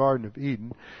in the Garden of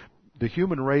Eden, the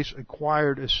human race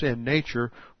acquired a sin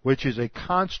nature, which is a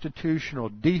constitutional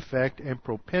defect and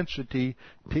propensity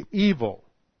to evil.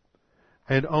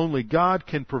 And only God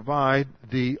can provide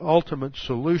the ultimate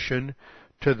solution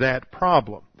to that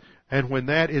problem. And when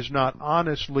that is not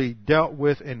honestly dealt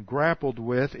with and grappled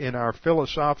with in our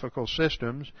philosophical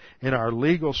systems, in our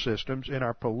legal systems, in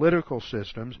our political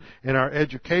systems, in our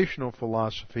educational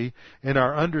philosophy, in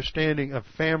our understanding of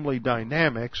family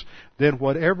dynamics, then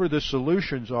whatever the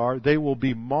solutions are, they will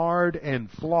be marred and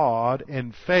flawed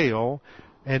and fail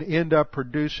and end up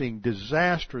producing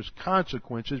disastrous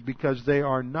consequences because they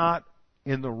are not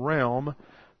in the realm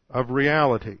of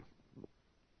reality.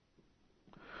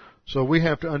 So we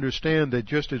have to understand that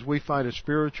just as we fight a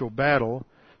spiritual battle,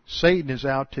 Satan is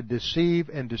out to deceive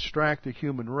and distract the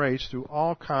human race through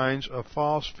all kinds of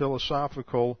false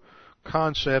philosophical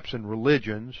concepts and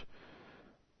religions.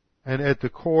 And at the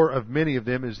core of many of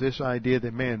them is this idea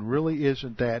that man really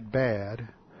isn't that bad,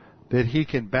 that he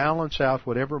can balance out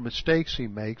whatever mistakes he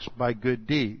makes by good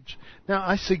deeds. Now,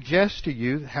 I suggest to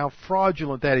you how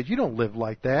fraudulent that is. You don't live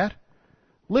like that.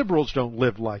 Liberals don't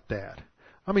live like that.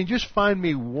 I mean, just find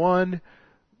me one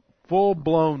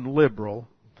full-blown liberal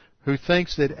who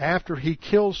thinks that after he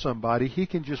kills somebody, he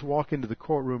can just walk into the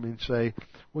courtroom and say,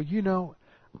 well,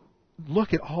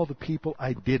 look at all the people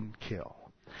I didn't kill.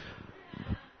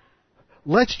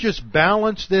 Let's just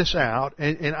balance this out,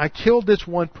 and I killed this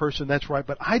one person, that's right,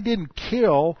 but I didn't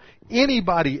kill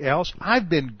anybody else. I've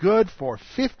been good for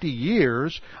 50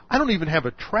 years. I don't even have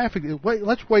a traffic.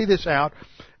 Let's weigh this out,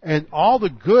 and all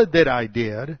the good that I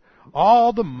did,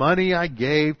 all the money I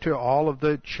gave to all of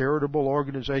the charitable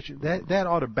organizations, that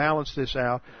ought to balance this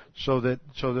out so that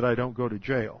I don't go to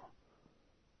jail,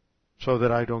 so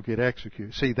that I don't get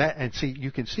executed.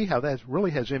 You can see how that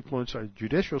really has influenced our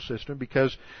judicial system,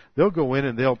 because they'll go in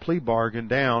and they'll plea bargain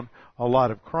down a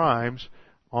lot of crimes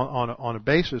on a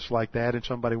basis like that, and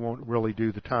somebody won't really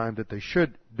do the time that they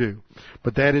should do.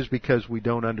 But that is because we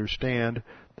don't understand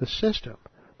the system.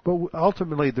 But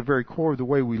ultimately, at the very core of the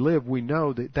way we live, we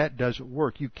know that doesn't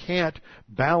work. You can't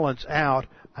balance out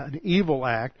an evil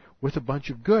act with a bunch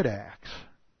of good acts.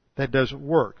 That doesn't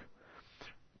work.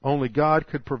 Only God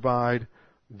could provide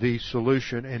the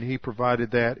solution, and He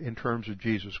provided that in terms of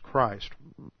Jesus Christ.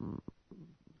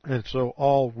 And so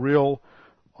all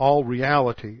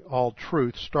reality, all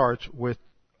truth starts with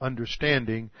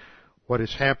understanding what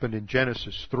has happened in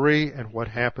Genesis 3 and what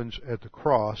happens at the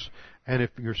cross. And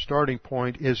if your starting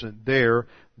point isn't there,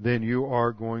 then you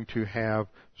are going to have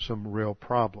some real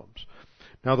problems.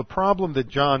 Now, the problem that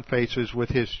John faces with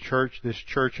his church, this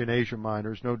church in Asia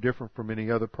Minor, is no different from any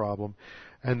other problem,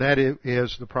 and that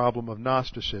is the problem of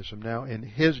Gnosticism. Now, in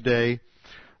his day,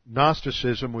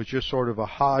 Gnosticism was just sort of a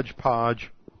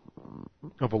hodgepodge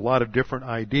of a lot of different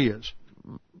ideas.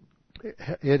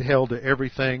 It held to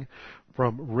everything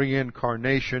from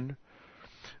reincarnation.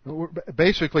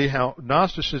 Basically, how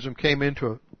Gnosticism came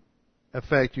into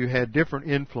effect, you had different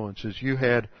influences. You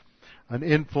had an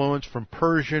influence from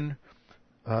Persian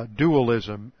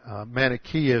dualism,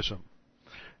 Manichaeism.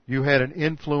 You had an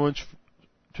influence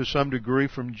to some degree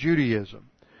from Judaism.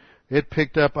 It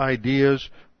picked up ideas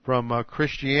from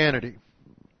Christianity.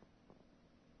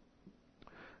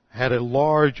 Had a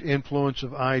large influence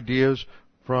of ideas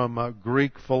from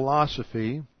Greek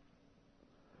philosophy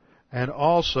and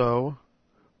also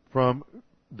from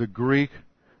the Greek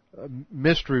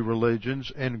mystery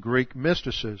religions and Greek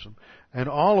mysticism. And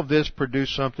all of this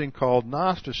produced something called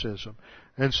Gnosticism.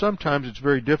 And sometimes it's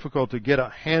very difficult to get a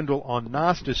handle on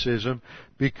Gnosticism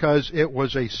because it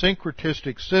was a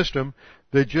syncretistic system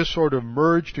that just sort of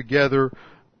merged together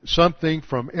something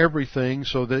from everything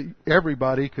so that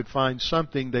everybody could find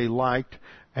something they liked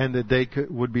and that they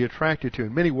would be attracted to.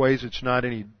 In many ways, it's not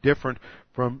any different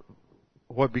from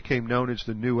what became known as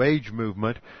the New Age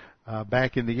movement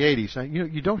back in the 80s. Now,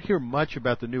 you don't hear much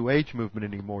about the New Age movement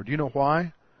anymore. Do you know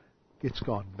why? It's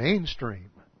gone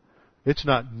mainstream. It's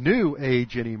not New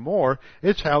Age anymore.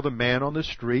 It's how the man on the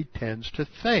street tends to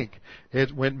think.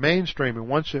 It went mainstream, and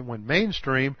once it went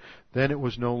mainstream, then it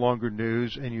was no longer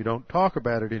news, and you don't talk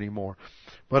about it anymore.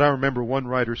 But I remember one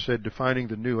writer said defining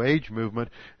the New Age movement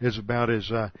is about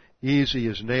as easy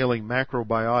as nailing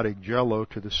macrobiotic jello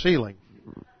to the ceiling.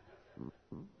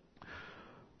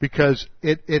 Because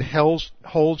it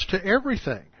holds to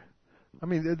everything. I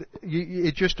mean,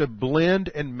 it's just a blend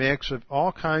and mix of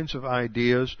all kinds of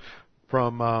ideas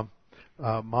from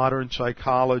modern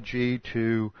psychology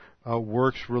to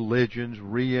works religions,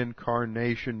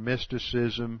 reincarnation,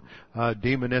 mysticism,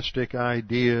 demonistic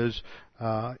ideas,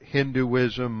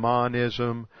 Hinduism,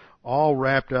 monism, all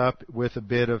wrapped up with a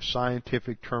bit of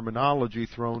scientific terminology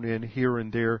thrown in here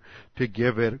and there to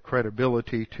give it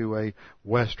credibility to a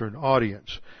Western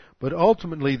audience. But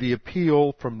ultimately, the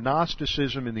appeal from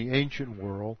Gnosticism in the ancient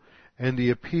world and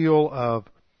the appeal of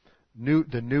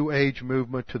the New Age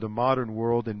movement to the modern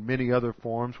world in many other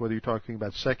forms, whether you're talking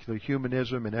about secular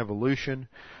humanism and evolutionism,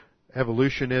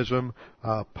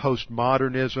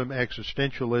 postmodernism,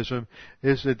 existentialism,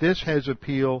 is that this has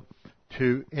appeal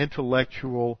to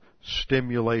intellectual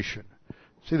stimulation.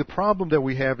 See, the problem that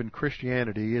we have in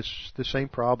Christianity is the same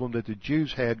problem that the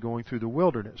Jews had going through the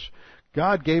wilderness.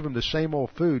 God gave them the same old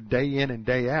food day in and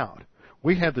day out.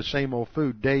 We have the same old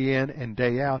food day in and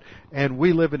day out, and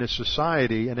we live in a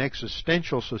society, an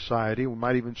existential society. We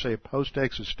might even say a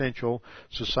post-existential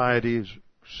society is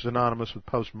synonymous with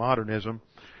postmodernism,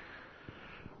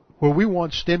 where we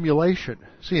want stimulation.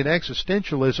 See, in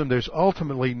existentialism, there's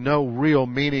ultimately no real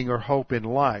meaning or hope in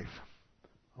life.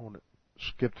 I want to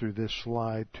skip through this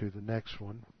slide to the next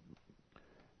one.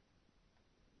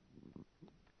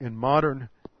 In modern,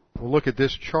 we'll look at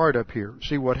this chart up here.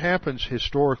 See what happens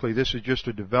historically. This is just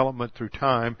a development through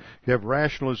time. You have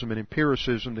rationalism and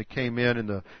empiricism that came in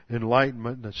the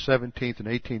Enlightenment in the 17th and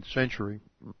 18th century.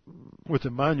 With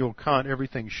Immanuel Kant,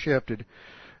 everything shifted.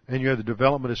 And you have the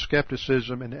development of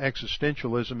skepticism and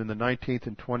existentialism in the 19th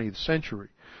and 20th century.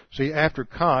 See, after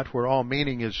Kant, where all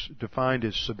meaning is defined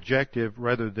as subjective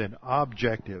rather than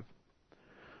objective,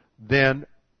 then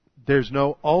there's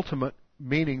no ultimate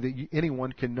meaning that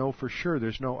anyone can know for sure.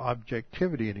 There's no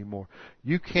objectivity anymore.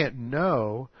 You can't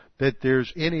know that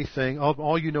there's anything.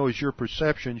 All you know is your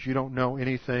perceptions. You don't know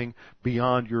anything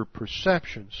beyond your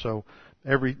perceptions. So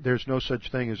there's no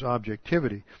such thing as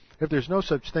objectivity. If there's no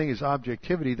such thing as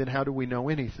objectivity, then how do we know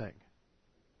anything?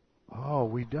 Oh,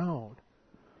 we don't.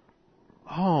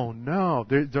 Oh, no.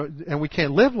 And we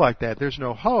can't live like that. There's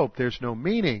no hope. There's no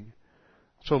meaning.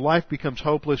 So life becomes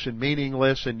hopeless and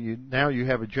meaningless, and now you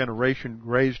have a generation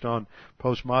raised on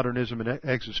postmodernism and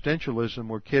existentialism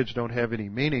where kids don't have any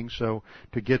meaning, so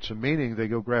to get some meaning, they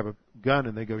go grab a gun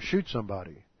and they go shoot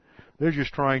somebody. They're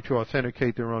just trying to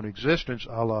authenticate their own existence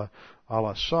a la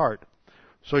Sartre.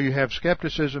 So you have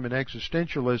skepticism and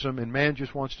existentialism, and man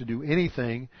just wants to do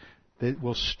anything that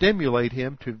will stimulate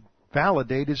him to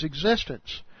validate his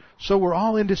existence. So we're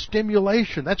all into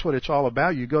stimulation. That's what it's all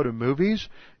about. You go to movies.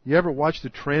 You ever watch the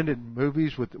trend in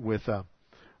movies with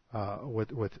all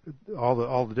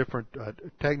the different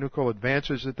technical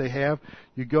advances that they have?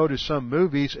 You go to some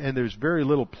movies and there's very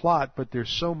little plot, but there's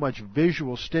so much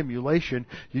visual stimulation.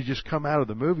 You just come out of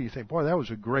the movie, you think, boy, that was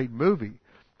a great movie.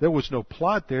 There was no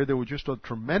plot there. There was just a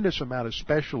tremendous amount of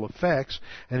special effects,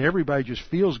 and everybody just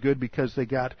feels good because they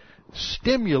got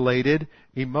stimulated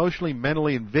emotionally,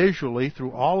 mentally, and visually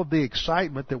through all of the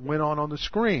excitement that went on the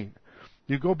screen.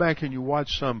 You go back and you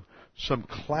watch some some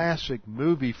classic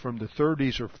movie from the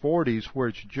 30s or 40s where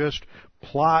it's just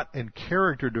plot and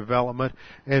character development,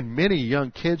 and many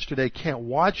young kids today can't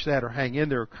watch that or hang in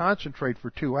there or concentrate for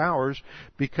 2 hours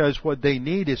because what they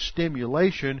need is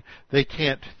stimulation. They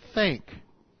can't think.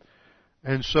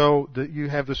 And so you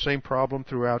have the same problem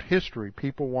throughout history.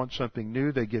 People want something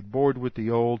new. They get bored with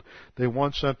the old. They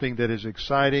want something that is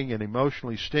exciting and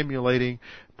emotionally stimulating,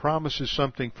 promises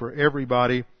something for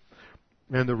everybody.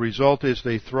 And the result is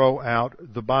they throw out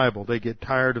the Bible. They get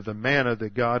tired of the manna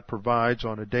that God provides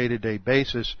on a day-to-day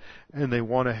basis, and they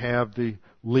want to have the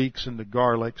leeks and the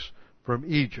garlics from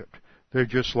Egypt. They're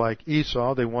just like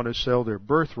Esau. They want to sell their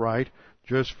birthright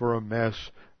just for a mess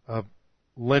of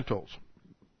lentils.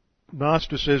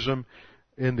 Gnosticism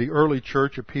in the early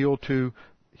church appealed to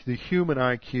the human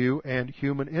IQ and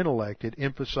human intellect. It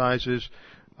emphasizes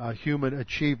human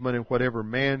achievement and whatever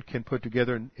man can put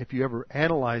together. And if you ever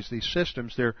analyze these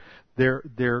systems,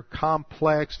 they're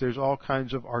complex. There's all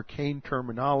kinds of arcane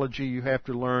terminology you have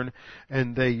to learn,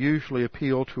 and they usually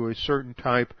appeal to a certain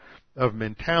type of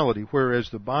mentality, whereas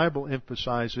the Bible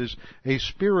emphasizes a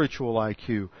spiritual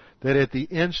IQ, that at the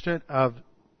instant of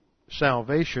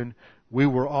salvation, we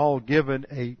were all given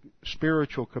a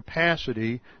spiritual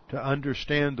capacity to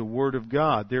understand the Word of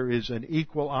God. There is an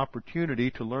equal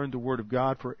opportunity to learn the Word of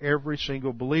God for every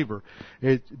single believer.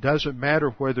 It doesn't matter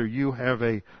whether you have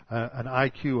an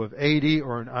IQ of 80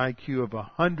 or an IQ of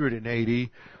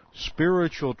 180.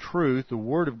 Spiritual truth, the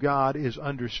Word of God, is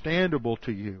understandable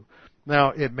to you.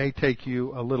 Now, it may take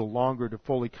you a little longer to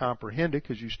fully comprehend it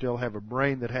because you still have a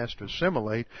brain that has to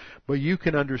assimilate, but you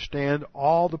can understand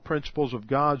all the principles of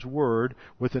God's Word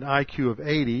with an IQ of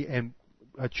 80 and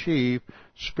achieve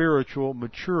spiritual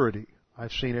maturity.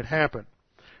 I've seen it happen.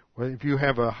 Well, if you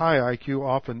have a high IQ,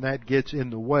 often that gets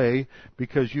in the way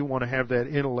because you want to have that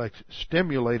intellect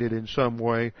stimulated in some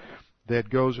way that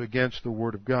goes against the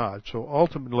Word of God. So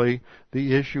ultimately,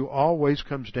 the issue always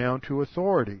comes down to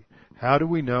authority. How do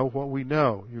we know what we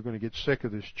know? You're going to get sick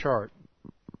of this chart.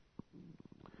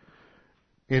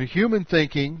 In human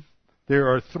thinking,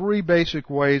 there are three basic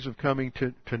ways of coming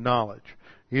to knowledge.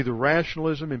 Either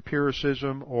rationalism,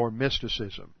 empiricism, or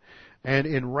mysticism. And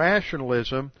in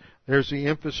rationalism, there's the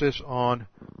emphasis on,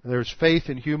 there's faith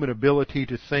in human ability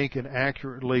to think and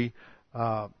accurately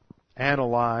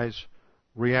analyze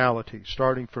reality.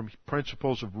 Starting from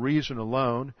principles of reason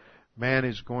alone, man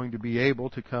is going to be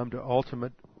able to come to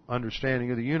ultimate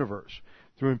understanding of the universe.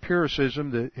 Through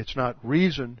empiricism, it's not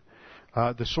reason.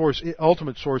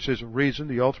 Ultimate source isn't reason.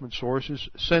 The ultimate source is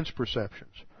sense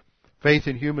perceptions. Faith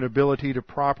in human ability to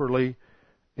properly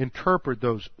interpret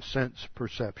those sense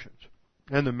perceptions.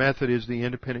 And the method is the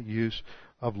independent use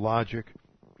of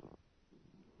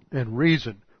and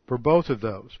reason for both of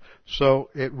those. So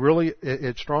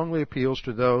it strongly appeals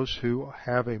to those who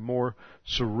have a more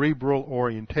cerebral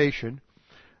orientation,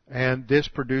 and this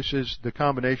produces the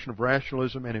combination of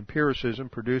rationalism and empiricism,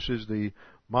 produces the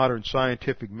modern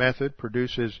scientific method,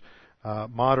 produces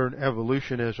modern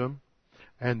evolutionism,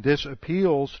 and this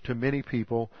appeals to many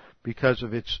people because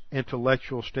of its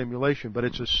intellectual stimulation. But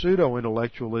it's a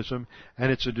pseudo-intellectualism,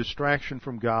 and it's a distraction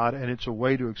from God, and it's a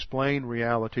way to explain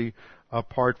reality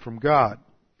apart from God.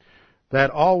 That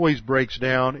always breaks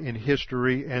down in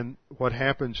history, and what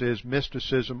happens is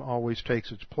mysticism always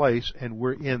takes its place, and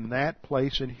we're in that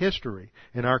place in history,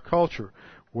 in our culture,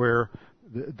 where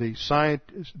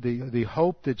the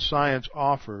hope that science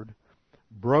offered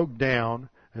broke down,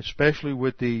 especially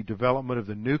with the development of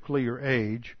the nuclear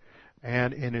age,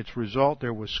 and in its result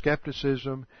there was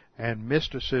skepticism and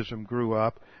mysticism grew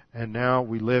up, and now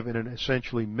we live in an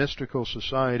essentially mystical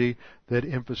society that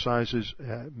emphasizes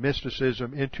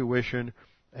mysticism, intuition,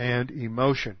 and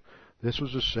emotion. This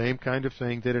was the same kind of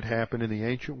thing that had happened in the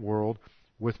ancient world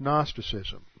with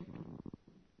Gnosticism.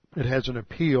 It has an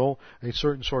appeal, a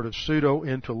certain sort of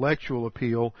pseudo-intellectual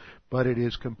appeal, but it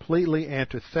is completely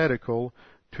antithetical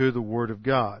to the Word of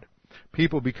God.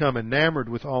 People become enamored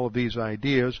with all of these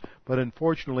ideas, but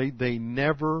unfortunately they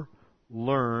never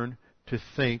learn to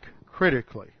think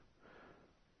critically.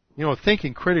 You know,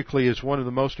 thinking critically is one of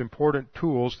the most important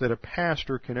tools that a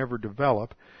pastor can ever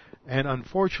develop, and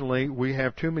unfortunately we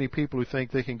have too many people who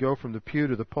think they can go from the pew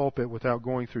to the pulpit without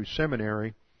going through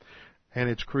seminary, and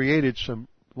it's created some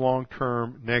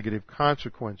long-term negative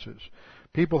consequences.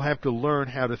 People have to learn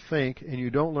how to think, and you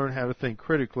don't learn how to think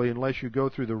critically unless you go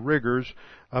through the rigors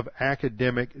of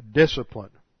academic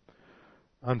discipline.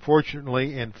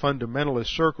 Unfortunately, in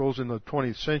fundamentalist circles in the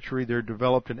 20th century, there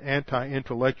developed an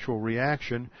anti-intellectual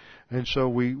reaction, and so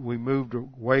we moved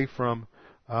away from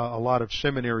a lot of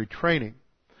seminary training.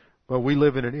 But we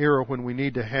live in an era when we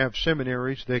need to have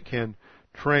seminaries that can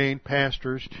train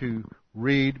pastors to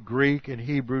read Greek and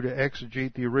Hebrew, to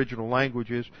exegete the original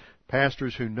languages,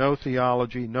 pastors who know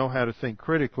theology, know how to think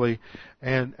critically,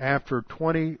 and after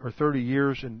 20 or 30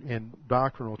 years in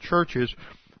doctrinal churches,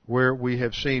 where we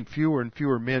have seen fewer and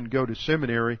fewer men go to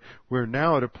seminary, we're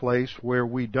now at a place where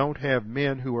we don't have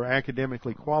men who are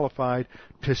academically qualified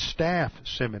to staff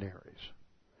seminaries.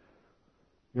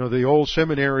 You know, the old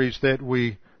seminaries that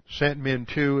we sent men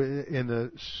to in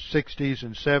the 60s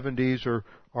and 70s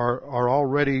are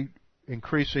already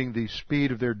increasing the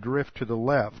speed of their drift to the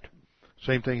left.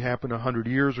 Same thing happened 100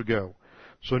 years ago.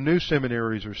 So new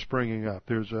seminaries are springing up.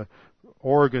 There's a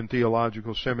Oregon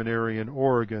Theological Seminary in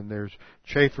Oregon. There's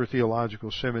Chafer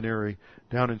Theological Seminary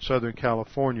down in Southern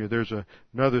California. There's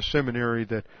another seminary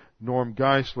that Norm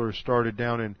Geisler started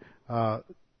down in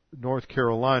North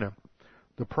Carolina.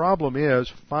 The problem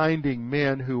is finding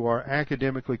men who are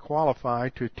academically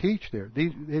qualified to teach there.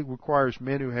 It requires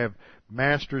men who have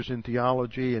masters in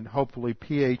theology and hopefully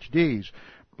PhDs.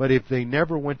 But if they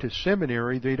never went to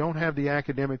seminary, they don't have the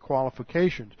academic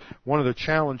qualifications. One of the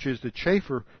challenges the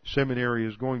Chafer Seminary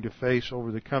is going to face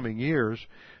over the coming years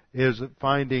is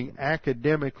finding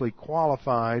academically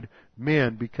qualified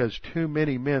men, because too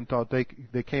many men thought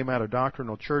they came out of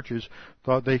doctrinal churches,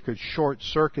 thought they could short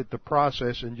circuit the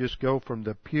process and just go from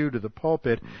the pew to the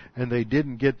pulpit, and they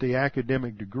didn't get the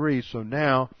academic degree. So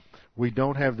now we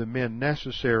don't have the men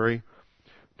necessary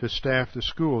to staff the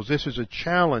schools. This is a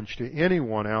challenge to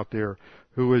anyone out there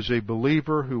who is a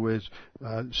believer, who is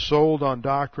sold on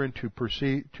doctrine, to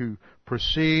proceed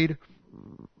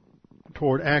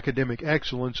toward academic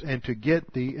excellence and to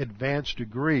get the advanced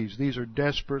degrees. These are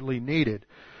desperately needed.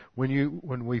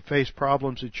 When we face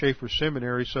problems at Chafer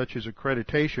Seminary, such as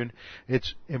accreditation,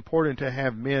 it's important to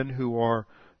have men who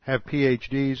have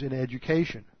PhDs in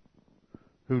education,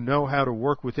 who know how to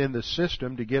work within the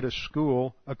system to get a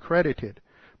school accredited.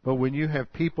 But when you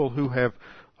have people who have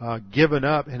given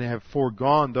up and have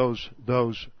foregone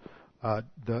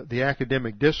the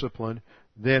academic discipline,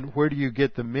 then where do you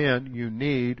get the men you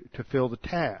need to fill the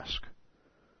task?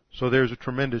 So there's a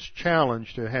tremendous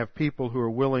challenge to have people who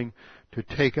are willing to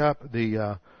take up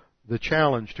the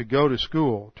challenge to go to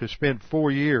school, to spend 4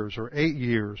 years or 8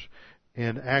 years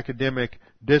in academic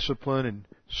discipline and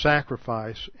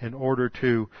sacrifice in order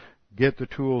to get the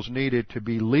tools needed to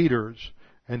be leaders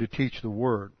and to teach the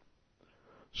Word.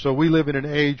 So we live in an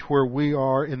age where we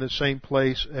are in the same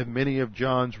place as many of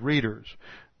John's readers.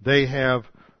 They have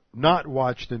not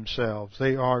watched themselves.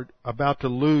 They are about to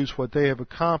lose what they have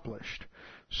accomplished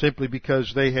simply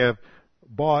because they have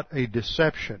bought a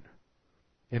deception.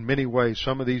 In many ways,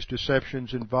 some of these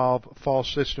deceptions involve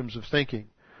false systems of thinking.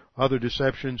 Other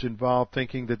deceptions involve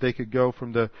thinking that they could go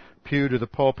from the pew to the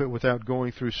pulpit without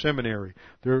going through seminary.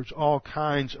 There's all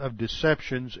kinds of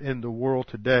deceptions in the world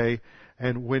today,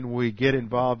 and when we get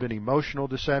involved in emotional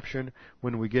deception,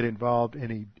 when we get involved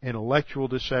in intellectual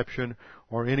deception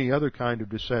or any other kind of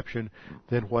deception,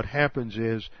 then what happens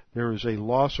is there is a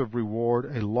loss of reward,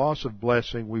 a loss of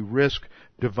blessing. We risk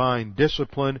divine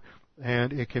discipline,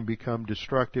 and it can become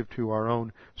destructive to our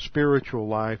own spiritual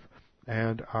life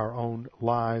and our own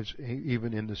lives,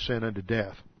 even in the sin unto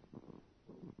death.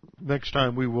 Next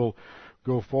time we will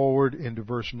go forward into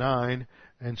verse 9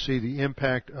 and see the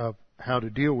impact of how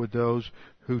to deal with those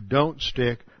who don't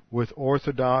stick with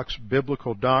orthodox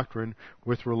biblical doctrine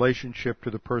with relationship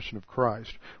to the person of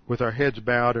Christ, with our heads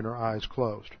bowed and our eyes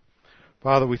closed.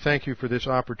 Father, we thank you for this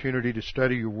opportunity to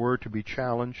study your word, to be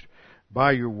challenged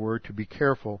by your word, to be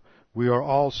careful. We are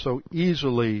all so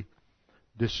easily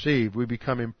deceived. We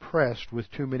become impressed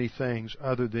with too many things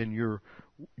other than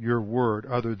your word,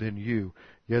 other than you.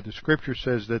 Yet the Scripture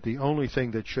says that the only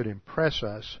thing that should impress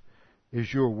us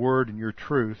is your word and your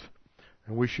truth,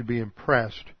 and we should be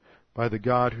impressed by the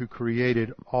God who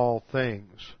created all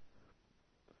things.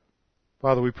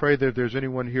 Father, we pray that if there's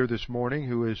anyone here this morning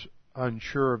who is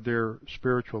unsure of their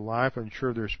spiritual life, unsure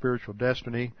of their spiritual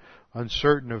destiny,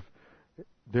 uncertain of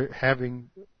their having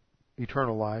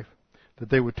eternal life, that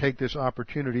they would take this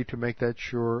opportunity to make that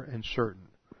sure and certain.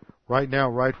 Right now,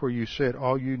 right where you sit,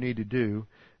 all you need to do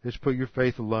is put your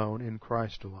faith alone in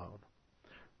Christ alone.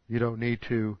 You don't need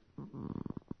to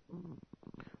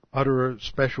utter a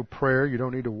special prayer. You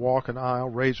don't need to walk an aisle,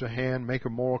 raise a hand, make a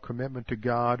moral commitment to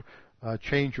God,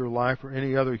 change your life, or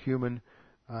any other human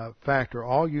factor.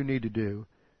 All you need to do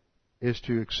is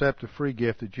to accept the free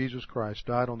gift that Jesus Christ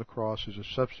died on the cross as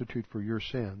a substitute for your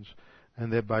sins,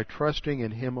 and that by trusting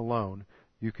in Him alone,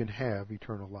 you can have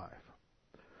eternal life.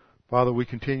 Father, we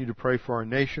continue to pray for our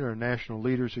nation, our national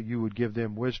leaders, that you would give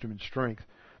them wisdom and strength,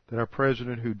 that our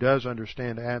president who does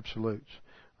understand absolutes,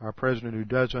 our president who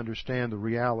does understand the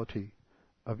reality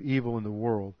of evil in the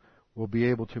world will be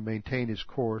able to maintain his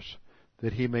course,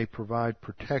 that he may provide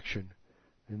protection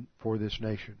for this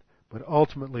nation. But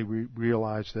ultimately we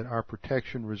realize that our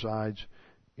protection resides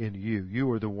in you.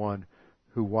 You are the one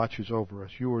who watches over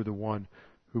us. You are the one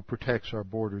who protects our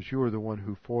borders. You are the one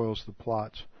who foils the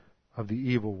plots of the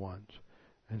evil ones.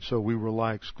 And so we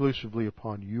rely exclusively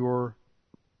upon your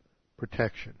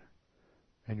protection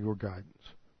and your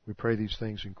guidance. We pray these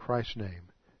things in Christ's name.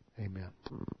 Amen.